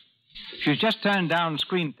pictures. She's just turned down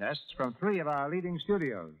screen tests from 3 of our leading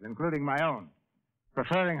studios, including my own,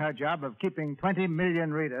 preferring her job of keeping 20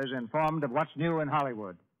 million readers informed of what's new in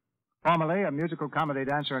Hollywood. Formerly a musical comedy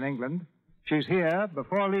dancer in England, she's here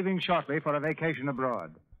before leaving shortly for a vacation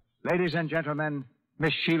abroad. Ladies and gentlemen,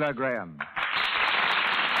 Miss Sheila Graham.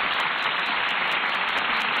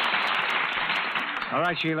 All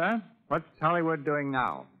right, Sheila. What's Hollywood doing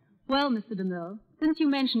now? Well, Mr. DeMille, since you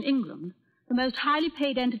mentioned England, the most highly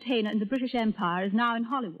paid entertainer in the British Empire is now in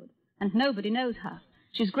Hollywood, and nobody knows her.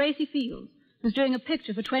 She's Gracie Fields, who's doing a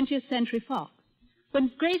picture for 20th Century Fox.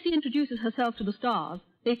 When Gracie introduces herself to the stars,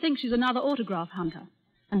 they think she's another autograph hunter,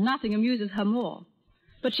 and nothing amuses her more.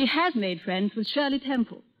 But she has made friends with Shirley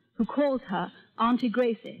Temple, who calls her Auntie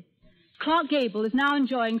Gracie. Clark Gable is now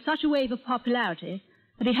enjoying such a wave of popularity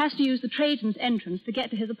that he has to use the tradesman's entrance to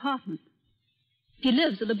get to his apartment. He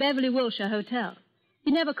lives at the Beverly Wilshire Hotel.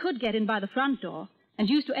 He never could get in by the front door and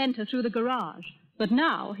used to enter through the garage, but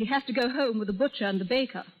now he has to go home with the butcher and the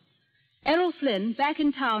baker. Errol Flynn, back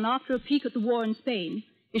in town after a peek at the war in Spain,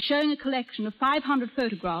 is showing a collection of 500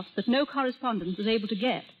 photographs that no correspondent was able to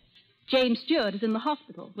get. James Stewart is in the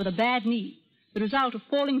hospital with a bad knee, the result of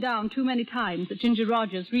falling down too many times at Ginger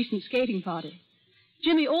Rogers' recent skating party.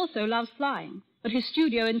 Jimmy also loves flying, but his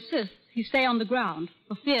studio insists he stay on the ground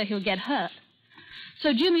for fear he'll get hurt.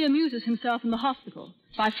 So Jimmy amuses himself in the hospital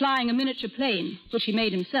by flying a miniature plane, which he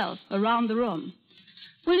made himself, around the room.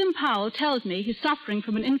 William Powell tells me he's suffering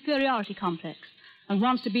from an inferiority complex and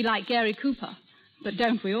wants to be like Gary Cooper, but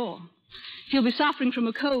don't we all? He'll be suffering from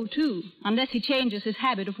a cold, too, unless he changes his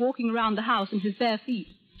habit of walking around the house in his bare feet.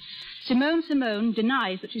 Simone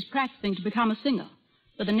denies that she's practicing to become a singer,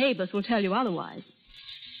 but the neighbors will tell you otherwise.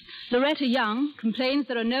 Loretta Young complains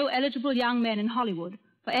there are no eligible young men in Hollywood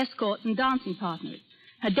for escorts and dancing partners.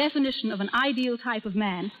 Her definition of an ideal type of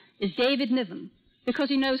man is David Niven, because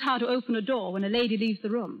he knows how to open a door when a lady leaves the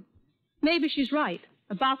room. Maybe she's right,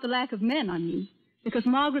 about the lack of men, I mean, because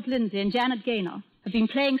Margaret Lindsay and Janet Gaynor have been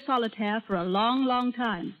playing solitaire for a long, long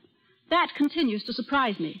time. That continues to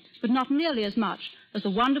surprise me, but not nearly as much as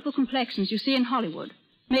the wonderful complexions you see in Hollywood.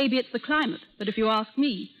 Maybe it's the climate, but if you ask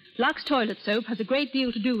me, Lux toilet soap has a great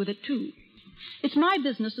deal to do with it, too. It's my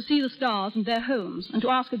business to see the stars and their homes and to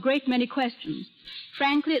ask a great many questions.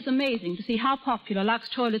 Frankly, it's amazing to see how popular Lux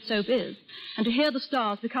toilet soap is and to hear the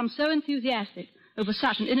stars become so enthusiastic over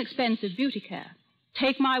such an inexpensive beauty care.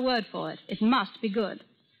 Take my word for it, it must be good.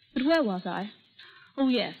 But where was I? Oh,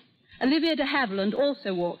 yes. Olivia de Havilland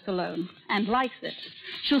also walks alone and likes it.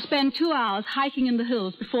 She'll spend 2 hours hiking in the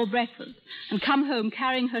hills before breakfast and come home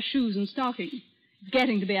carrying her shoes and stockings. It's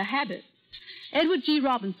getting to be a habit. Edward G.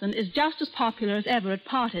 Robinson is just as popular as ever at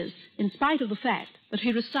parties, in spite of the fact that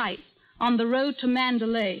he recites On the Road to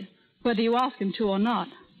Mandalay, whether you ask him to or not.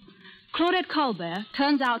 Claudette Colbert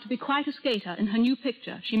turns out to be quite a skater in her new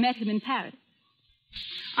picture. She met him in Paris.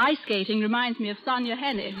 Ice skating reminds me of Sonia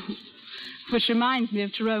Henney, which reminds me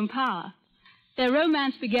of Tyrone Power. Their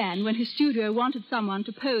romance began when his studio wanted someone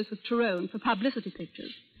to pose with Tyrone for publicity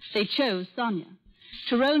pictures. They chose Sonia.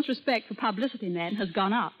 Tyrone's respect for publicity men has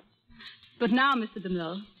gone up. But now, Mr.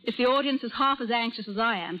 DeMille, if the audience is half as anxious as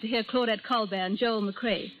I am to hear Claudette Colbert and Joel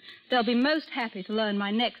MacRea, they'll be most happy to learn my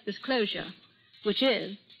next disclosure, which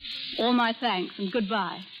is, all my thanks and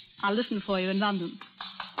goodbye. I'll listen for you in London.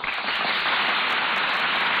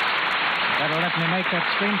 That'll let me make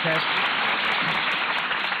that screen test.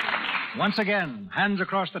 Once again, Hands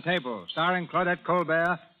Across the Table, starring Claudette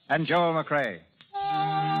Colbert and Joel MacRea.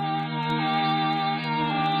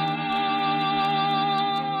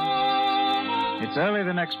 It's early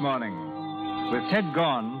the next morning. With Ted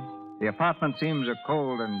gone, the apartment seems a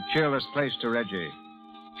cold and cheerless place to Regi.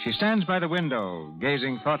 She stands by the window,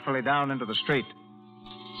 gazing thoughtfully down into the street.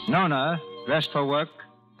 Nona, dressed for work,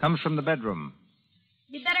 comes from the bedroom.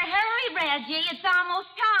 You better hurry, Regi. It's almost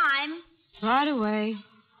time. Right away.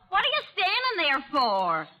 What are you standing there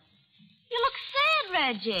for? You look sad,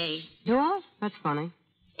 Regi. Do I? That's funny.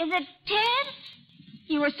 Is it Ted?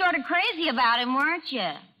 You were sort of crazy about him, weren't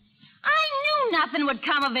you? I knew nothing would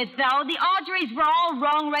come of it, though. The Audreys were all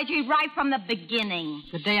wrong, Regi, right from the beginning.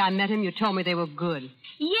 The day I met him, you told me they were good.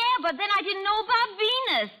 Yeah, but then I didn't know about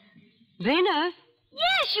Venus. Venus?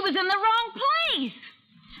 Yeah, she was in the wrong place.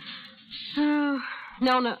 Oh,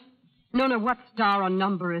 Nona, what star or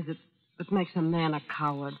number is it that makes a man a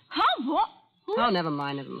coward? Huh? What? Oh, never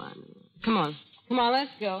mind. Come on,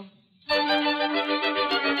 let's go.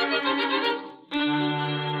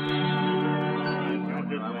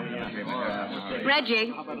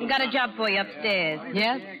 Regi, we got a job for you upstairs.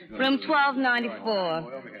 Yes? Room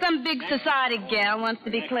 1294. Some big society gal wants to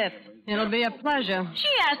be clipped. It'll be a pleasure. She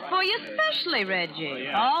asked for you especially, Regi.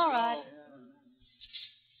 All right.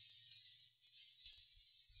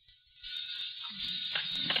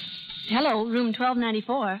 Hello, room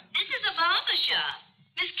 1294. This is a barber shop.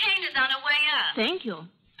 Miss Kane is on her way up. Thank you.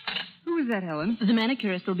 Who is that, Helen? The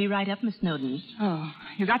manicurist will be right up, Miss Snowden. Oh,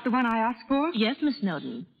 you got the one I asked for? Yes, Miss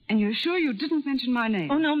Snowden. And you're sure you didn't mention my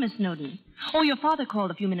name? Oh, no, Miss Snowden. Oh, your father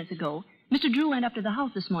called a few minutes ago. Mr. Drew went up to the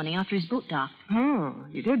house this morning after his boat docked. Oh,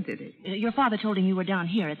 you did he? Your father told him you were down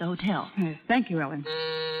here at the hotel. Yes, thank you, Ellen.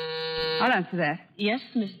 I'll answer that. Yes,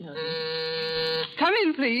 Miss Snowden. Come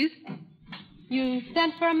in, please. You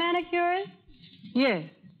sent for a manicurist? Yes.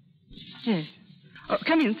 Oh,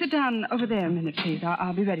 come in. Sit down over there a minute, please.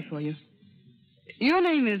 I'll be ready for you. Your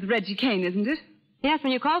name is Regi Kane, isn't it? Yes,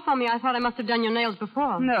 when you called for me, I thought I must have done your nails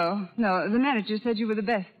before. No. The manager said you were the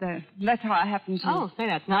best. That's how I happened to... Oh, say,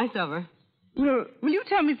 that's nice of her. Will you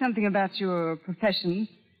tell me something about your profession?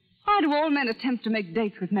 Why do all men attempt to make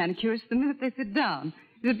dates with manicurists the minute they sit down?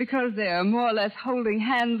 Is it because they're more or less holding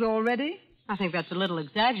hands already? I think that's a little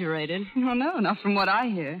exaggerated. Oh, no, not from what I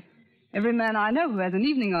hear. Every man I know who has an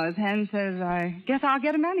evening on his hands says, I guess I'll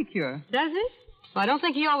get a manicure. Does he? Well, I don't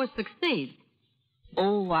think he always succeeds.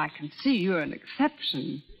 Oh, I can see you're an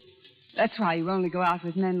exception. That's why you only go out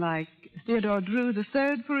with men like Theodore Drew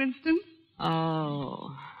III, for instance.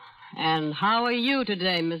 Oh. And how are you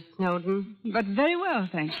today, Miss Snowden? But very well,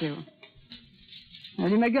 thank you. Well,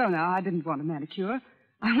 you may go now. I didn't want a manicure.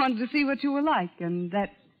 I wanted to see what you were like, and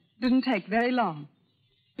that didn't take very long.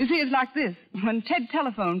 You see, it's like this. When Ted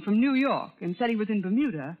telephoned from New York and said he was in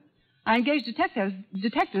Bermuda, I engaged detectives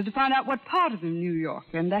to find out what part of New York,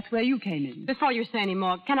 and that's where you came in. Before you say any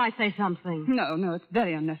more, can I say something? No, it's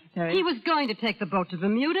very unnecessary. He was going to take the boat to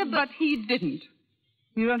Bermuda, But he didn't.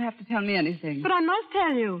 You don't have to tell me anything. But I must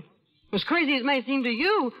tell you. As crazy as it may seem to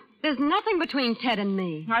you, there's nothing between Ted and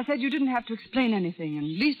me. I said you didn't have to explain anything, and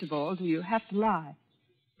least of all do you have to lie.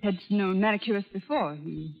 Ted's known manicurists before.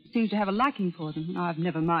 He seems to have a liking for them. I've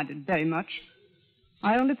never minded very much.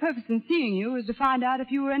 My only purpose in seeing you is to find out if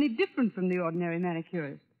you were any different from the ordinary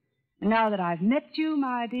manicurist. And now that I've met you,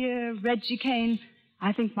 my dear Regi Kane,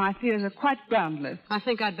 I think my fears are quite groundless. I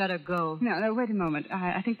think I'd better go. No, wait a moment.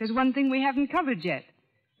 I think there's one thing we haven't covered yet.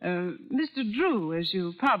 Mr. Drew, as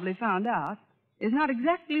you probably found out, is not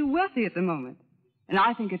exactly wealthy at the moment. And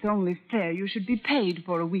I think it's only fair you should be paid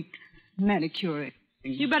for a week's manicuring.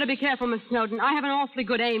 You better be careful, Miss Snowden. I have an awfully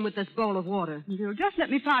good aim with this bowl of water. If you'll just let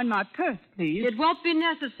me find my purse, please. It won't be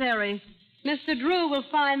necessary. Mr. Drew will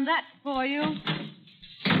find that for you.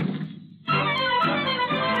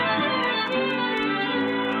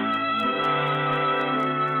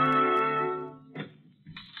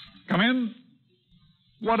 Come in.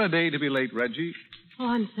 What a day to be late, Reggie. Oh,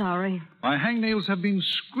 I'm sorry. My hangnails have been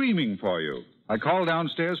screaming for you. I called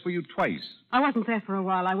downstairs for you twice. I wasn't there for a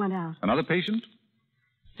while. I went out. Another patient?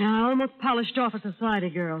 Yeah, I almost polished off a society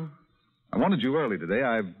girl. I wanted you early today.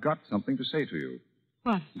 I've got something to say to you.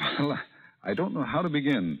 What? Well, I don't know how to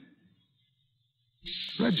begin.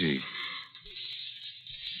 Reggie,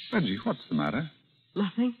 what's the matter?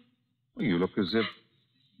 Nothing. Well, you look as if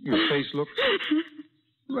your face looks...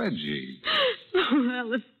 Reggie. Oh,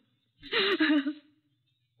 Alan.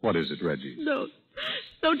 What is it, Reggie? No,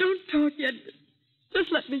 don't talk yet.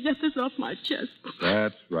 Just let me get this off my chest.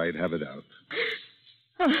 That's right. Have it out.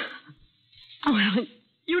 Oh, Alan,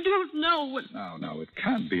 you don't know what... No, it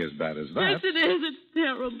can't be as bad as that. Yes, it is. It's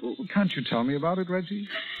terrible. Well, can't you tell me about it, Reggie?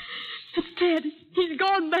 It's Ted. He's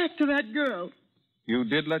gone back to that girl. You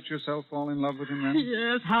did let yourself fall in love with him, then?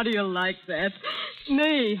 Yes, how do you like that?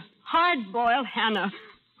 Me, hard-boiled Hannah,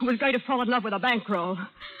 who was going to fall in love with a bankroll.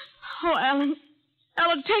 Oh, Alan,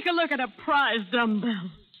 take a look at a prize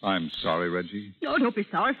dumbbell. I'm sorry, Reggie. No, don't be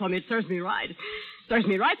sorry for me. It serves me right. Serves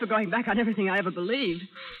me right for going back on everything I ever believed.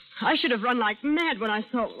 I should have run like mad when I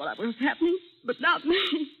saw what was happening, but not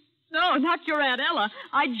me. No, not your Aunt Ella.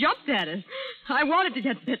 I jumped at it. I wanted to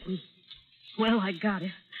get bitten. Well, I got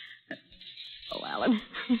it. Oh, Alan,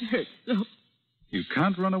 it hurts so. You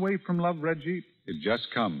can't run away from love, Reggie. It just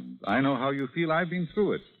comes. I know how you feel. I've been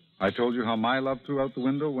through it. I told you how my love threw out the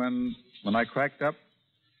window when I cracked up.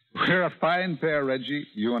 We're a fine pair, Reggie.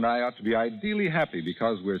 You and I ought to be ideally happy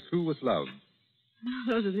because we're through with love.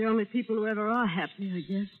 Those are the only people who ever are happy, I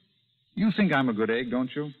guess. You think I'm a good egg,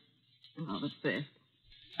 don't you? Oh, that's best.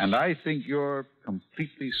 And I think you're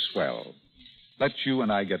completely swell. Let you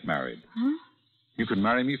and I get married. Huh? You could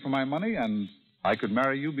marry me for my money, and I could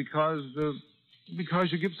marry you because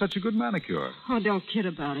you give such a good manicure. Oh, don't kid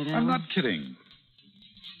about it, Alan. I'm not kidding.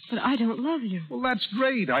 But I don't love you. Well, that's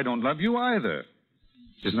great. I don't love you either.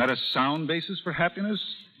 Isn't that a sound basis for happiness?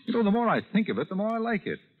 You know, the more I think of it, the more I like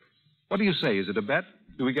it. What do you say? Is it a bet?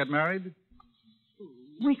 Do we get married?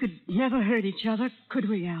 We could never hurt each other, could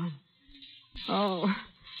we, Alan? Oh,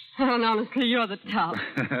 and honestly, you're the top.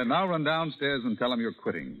 Now run downstairs and tell him you're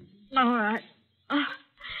quitting. All right. Oh,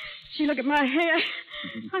 gee, look at my hair.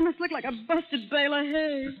 I must look like a busted bale of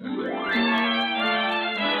hay.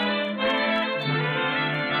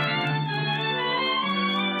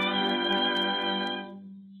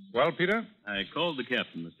 Well, Peter? I called the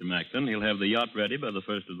captain, Mr. Macklyn. He'll have the yacht ready by the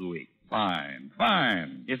first of the week. Fine.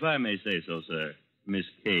 If I may say so, sir, Miss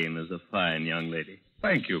Kane is a fine young lady.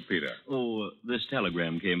 Thank you, Peter. Oh, this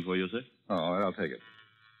telegram came for you, sir? Oh, I'll take it.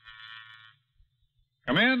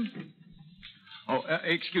 Come in. Oh,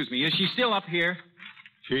 excuse me. Is she still up here?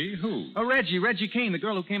 She? Who? Oh, Reggie Kane, the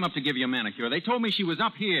girl who came up to give you a manicure. They told me she was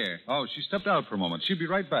up here. Oh, she stepped out for a moment. She'll be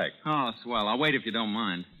right back. Oh, swell. I'll wait if you don't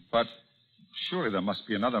mind. But surely there must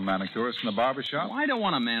be another manicurist in the barber shop. Oh, I don't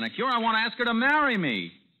want a manicure. I want to ask her to marry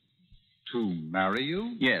me. To marry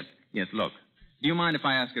you? Yes. Look, do you mind if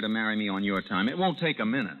I ask her to marry me on your time? It won't take a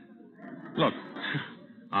minute. Look,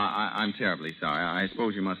 I'm terribly sorry. I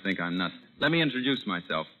suppose you must think I'm nuts. Let me introduce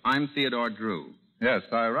myself. I'm Theodore Drew. Yes,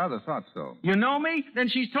 I rather thought so. You know me? Then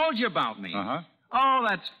she's told you about me. Uh-huh. Oh,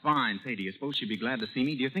 that's fine. Say, do you suppose she'd be glad to see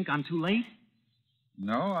me? Do you think I'm too late?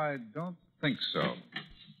 No, I don't think so.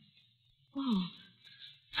 Oh.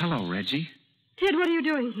 Hello, Reggie. Ted, what are you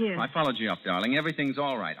doing here? I followed you up, darling. Everything's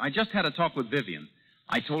all right. I just had a talk with Vivian.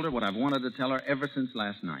 I told her what I've wanted to tell her ever since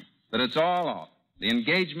last night. That it's all off. The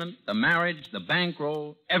engagement, the marriage, the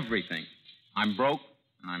bankroll, everything. I'm broke,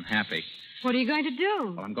 and I'm happy. What are you going to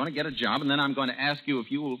do? Well, I'm going to get a job, and then I'm going to ask you if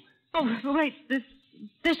you'll... Oh, wait. This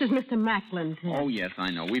is Mr. Macklyn, Ted. Oh, yes, I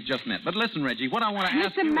know. We've just met. But listen, Reggie, what I want to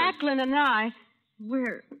ask you... Mr. Macklyn and I,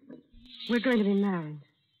 we're going to be married.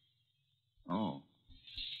 Oh.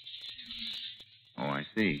 Oh, I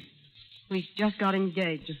see. We just got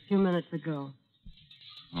engaged a few minutes ago.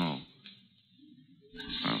 Oh.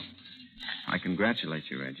 Well, I congratulate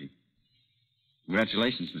you, Reggie.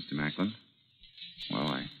 Congratulations, Mr. Macklyn.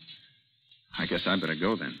 Well, I guess I better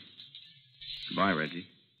go then. Goodbye, Reggie.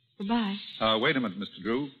 Goodbye. Wait a minute, Mr.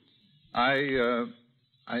 Drew. I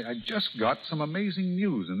just got some amazing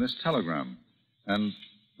news in this telegram. And,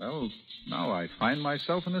 well, now I find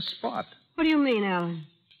myself in a spot. What do you mean, Allen?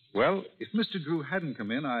 Well, if Mr. Drew hadn't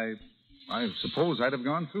come in, I suppose I'd have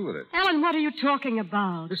gone through with it. Allen, what are you talking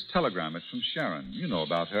about? This telegram, it's from Sharon. You know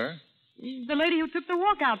about her. The lady who took the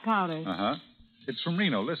walkout powder. Uh-huh. It's from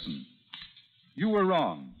Reno. Listen. You were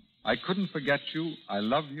wrong. I couldn't forget you. I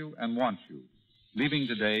love you and want you. Leaving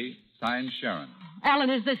today, signed Sharon. Allen,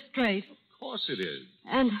 is this straight? Of course it is.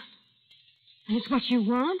 And it's what you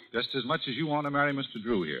want? Just as much as you want to marry Mr.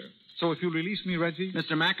 Drew here. So if you'll release me, Reggie...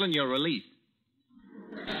 Mr. Macklyn, you're released.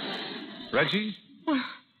 Reggie? Well,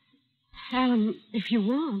 Allen, if you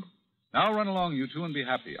want. Now run along, you two, and be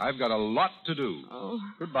happy. I've got a lot to do. Oh.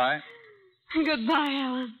 Goodbye. Goodbye,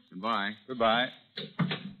 Allen. Goodbye. Goodbye.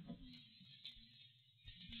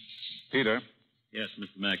 Peter. Yes,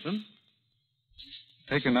 Mr. Macklyn.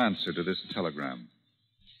 Take an answer to this telegram.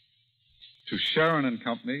 To Sharon and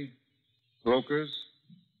Company, brokers,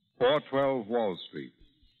 412 Wall Street.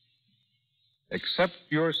 Accept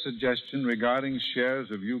your suggestion regarding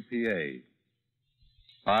shares of UPA.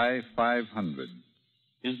 Buy 500.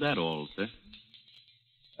 Is that all, sir?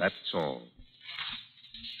 That's all.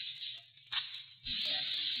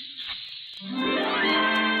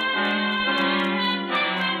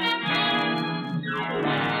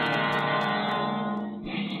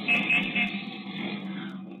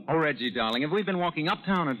 Oh, Reggie, darling, have we been walking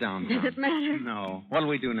uptown or downtown? Does it matter? No. What'll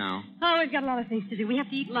we do now? Oh, we've got a lot of things to do. We have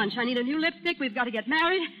to eat lunch. I need a new lipstick. We've got to get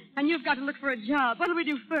married. And you've got to look for a job. What'll we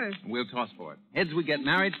do first? We'll toss for it. Heads, we get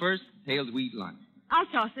married first. Tails, we eat lunch. I'll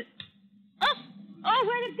toss it. Oh,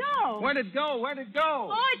 where'd it go? Where'd it go? Where'd it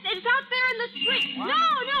go? Oh, it's out there in the street. What? No,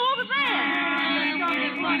 over there.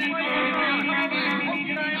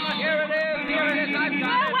 Here it is. Here it is. I've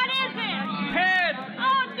got Oh, what is it? Heads.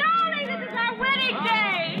 Oh, darling, this is our wedding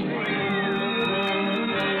day.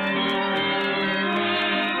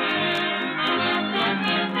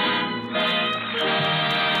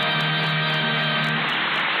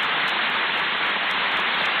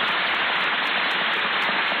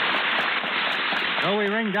 So we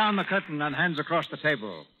ring down the curtain and hands across the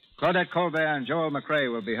table. Claudette Colbert and Joel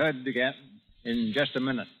MacRea will be heard again in just a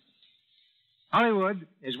minute. Hollywood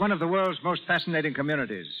is one of the world's most fascinating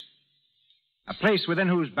communities. A place within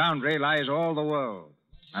whose boundary lies all the world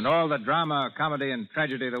and all the drama, comedy, and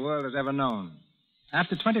tragedy the world has ever known.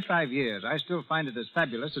 After 25 years, I still find it as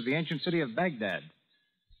fabulous as the ancient city of Baghdad.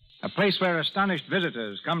 A place where astonished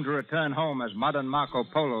visitors come to return home as modern Marco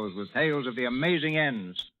Polos with tales of the amazing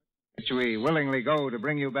ends, which we willingly go to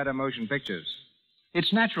bring you better motion pictures.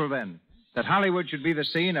 It's natural, then, that Hollywood should be the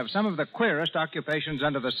scene of some of the queerest occupations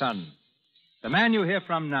under the sun. The man you hear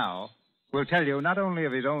from now will tell you not only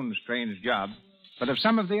of his own strange job, but of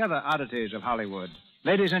some of the other oddities of Hollywood.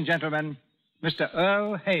 Ladies and gentlemen, Mr.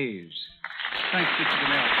 Earl Hayes. Thanks, Mr.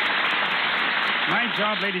 DeMille. My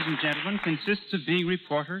job, ladies and gentlemen, consists of being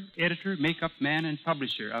reporter, editor, makeup man, and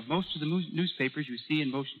publisher of most of the newspapers you see in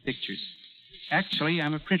motion pictures. Actually,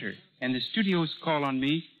 I'm a printer, and the studios call on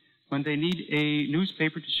me when they need a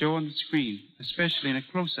newspaper to show on the screen, especially in a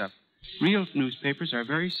close-up. Real newspapers are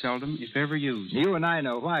very seldom, if ever, used. You and I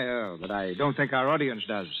know why, Earl, but I don't think our audience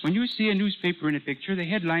does. When you see a newspaper in a picture, the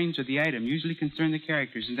headlines or the item usually concern the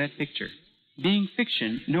characters in that picture. Being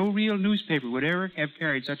fiction, no real newspaper would ever have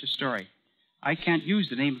carried such a story. I can't use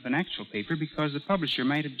the name of an actual paper because the publisher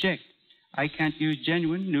might object. I can't use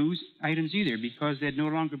genuine news items either because they'd no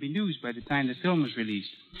longer be news by the time the film was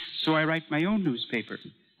released. So I write my own newspaper.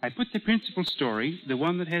 I put the principal story, the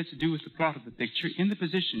one that has to do with the plot of the picture, in the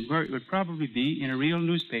position where it would probably be in a real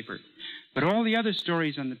newspaper. But all the other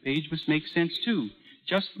stories on the page must make sense, too,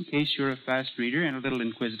 just in case you're a fast reader and a little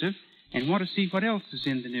inquisitive and want to see what else is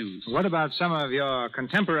in the news. What about some of your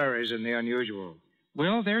contemporaries in the unusual?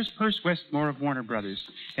 Well, there's Perce Westmore of Warner Brothers.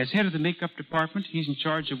 As head of the makeup department, he's in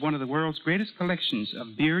charge of one of the world's greatest collections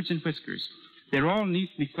of beards and whiskers. They're all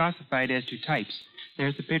neatly classified as to types.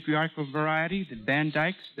 There's the patriarchal variety, the Van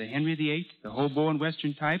Dykes, the Henry VIII, the hobo and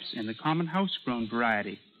western types, and the common house-grown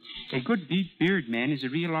variety. A good beard man is a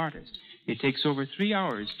real artist. It takes over 3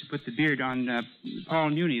 hours to put the beard on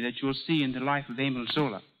Paul Muni that you'll see in The Life of Emile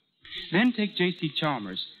Zola. Then take J.C.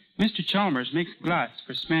 Chalmers. Mr. Chalmers makes glass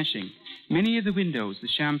for smashing. Many of the windows, the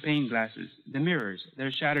champagne glasses, the mirrors that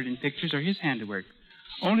are shattered in pictures are his handiwork.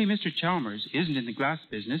 Only Mr. Chalmers isn't in the glass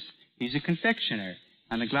business. He's a confectioner,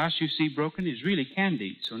 and the glass you see broken is really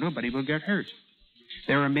candy, so nobody will get hurt.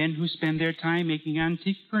 There are men who spend their time making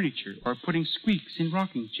antique furniture or putting squeaks in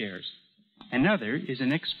rocking chairs. Another is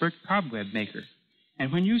an expert cobweb maker.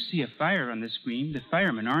 And when you see a fire on the screen, the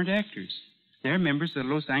firemen aren't actors. They're members of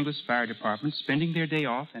the Los Angeles Fire Department spending their day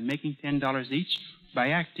off and making $10 each by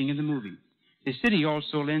acting in the movie. The city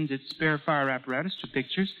also lends its spare fire apparatus to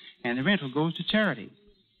pictures, and the rental goes to charity.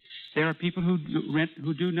 There are people who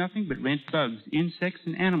do nothing but rent bugs, insects,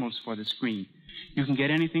 and animals for the screen. You can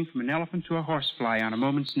get anything from an elephant to a horsefly on a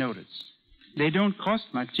moment's notice. They don't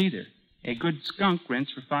cost much either. A good skunk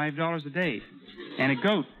rents for $5 a day, and a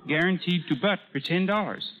goat guaranteed to butt for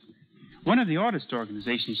 $10. One of the oddest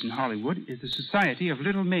organizations in Hollywood is the Society of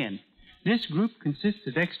Little Men. This group consists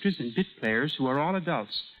of extras and bit players who are all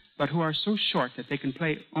adults, but who are so short that they can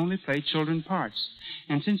only play children parts.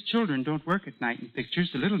 And since children don't work at night in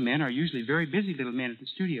pictures, the little men are usually very busy little men at the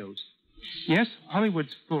studios. Yes,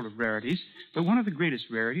 Hollywood's full of rarities, but one of the greatest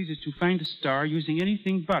rarities is to find a star using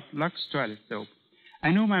anything but Lux toilet soap.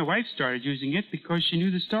 I know my wife started using it because she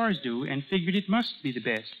knew the stars do and figured it must be the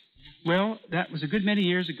best. Well, that was a good many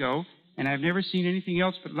years ago, and I've never seen anything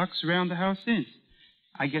else but Lux around the house since.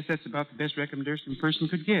 I guess that's about the best recommendation a person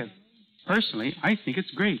could give. Personally, I think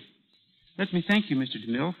it's great. Let me thank you, Mr.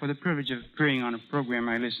 DeMille, for the privilege of appearing on a program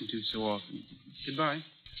I listen to so often. Goodbye.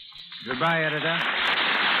 Goodbye, editor.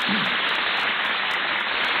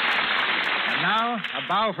 And now, a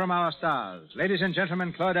bow from our stars. Ladies and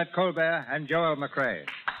gentlemen, Claudette Colbert and Joel MacRea.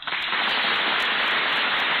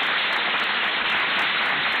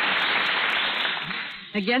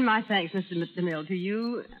 Again, my thanks, Mr. DeMille, to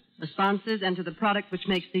you, the sponsors, and to the product which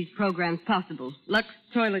makes these programs possible, Lux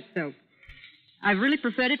Toilet Soap. I've really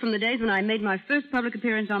preferred it from the days when I made my first public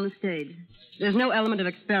appearance on the stage. There's no element of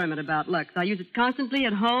experiment about Lux. I use it constantly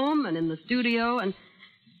at home and in the studio, and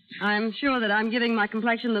I'm sure that I'm giving my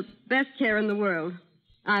complexion the best care in the world.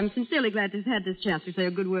 I'm sincerely glad to have had this chance to say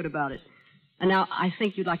a good word about it. And now I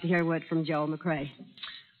think you'd like to hear a word from Joel MacRea.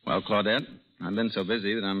 Well, Claudette, I've been so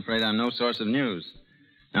busy that I'm afraid I'm no source of news.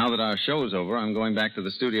 Now that our show's over, I'm going back to the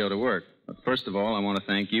studio to work. But first of all, I want to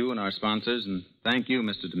thank you and our sponsors, and thank you,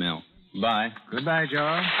 Mr. DeMille. Bye. Goodbye,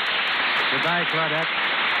 Joel. Goodbye, Claudette.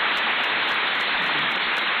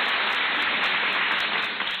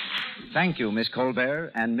 Thank you, Miss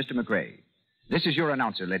Colbert and Mr. MacRea. This is your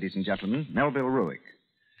announcer, ladies and gentlemen, Melville Ruick.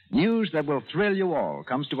 News that will thrill you all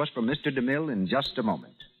comes to us from Mr. DeMille in just a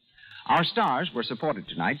moment. Our stars were supported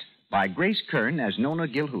tonight by Grace Kern as Nona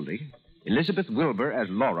Gilhooly, Elizabeth Wilbur as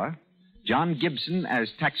Laura, John Gibson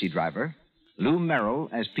as taxi driver, Lou Merrill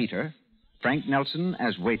as Peter, Frank Nelson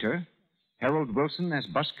as waiter, Harold Wilson as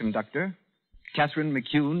bus conductor, Catherine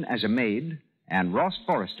McCune as a maid, and Ross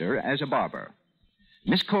Forrester as a barber.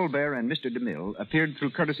 Miss Colbert and Mr. DeMille appeared through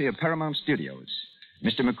courtesy of Paramount Studios,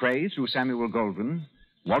 Mr. MacRea through Samuel Goldwyn,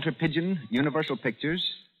 Walter Pidgeon, Universal Pictures,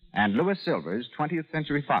 and Louis Silvers, 20th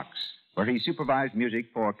Century Fox, where he supervised music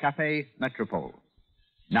for Café Metropole.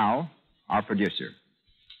 Now, our producer.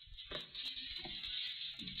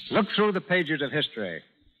 Look through the pages of history,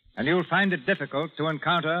 and you'll find it difficult to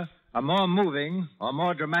encounter a more moving or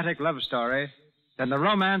more dramatic love story than the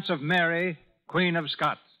romance of Mary, Queen of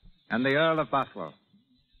Scots, and the Earl of Bothwell.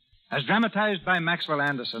 As dramatized by Maxwell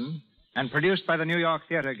Anderson and produced by the New York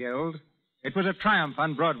Theater Guild, it was a triumph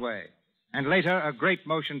on Broadway, and later a great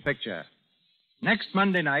motion picture. Next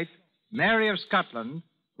Monday night, Mary of Scotland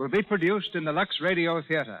will be produced in the Lux Radio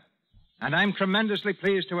Theater, and I'm tremendously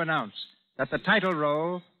pleased to announce that the title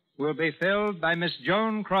role will be filled by Miss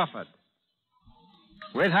Joan Crawford.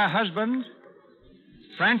 With her husband,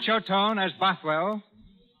 Frank Chotone as Bothwell,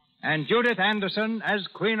 and Judith Anderson as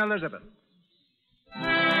Queen Elizabeth.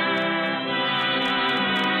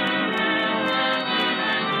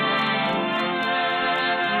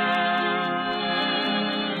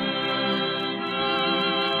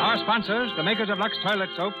 Our sponsors, the makers of Lux Toilet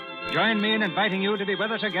Soap, join me in inviting you to be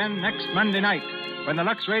with us again next Monday night when the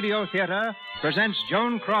Lux Radio Theater presents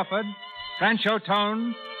Joan Crawford, Frank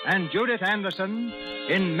Chotone, and Judith Anderson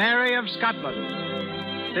in Mary of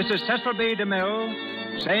Scotland. This is Cecil B.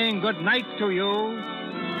 DeMille saying good night to you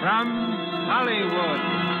from Hollywood.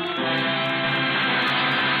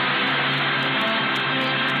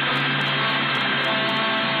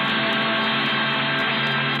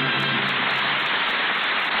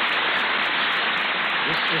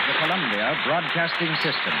 This is the Columbia Broadcasting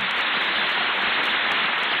System.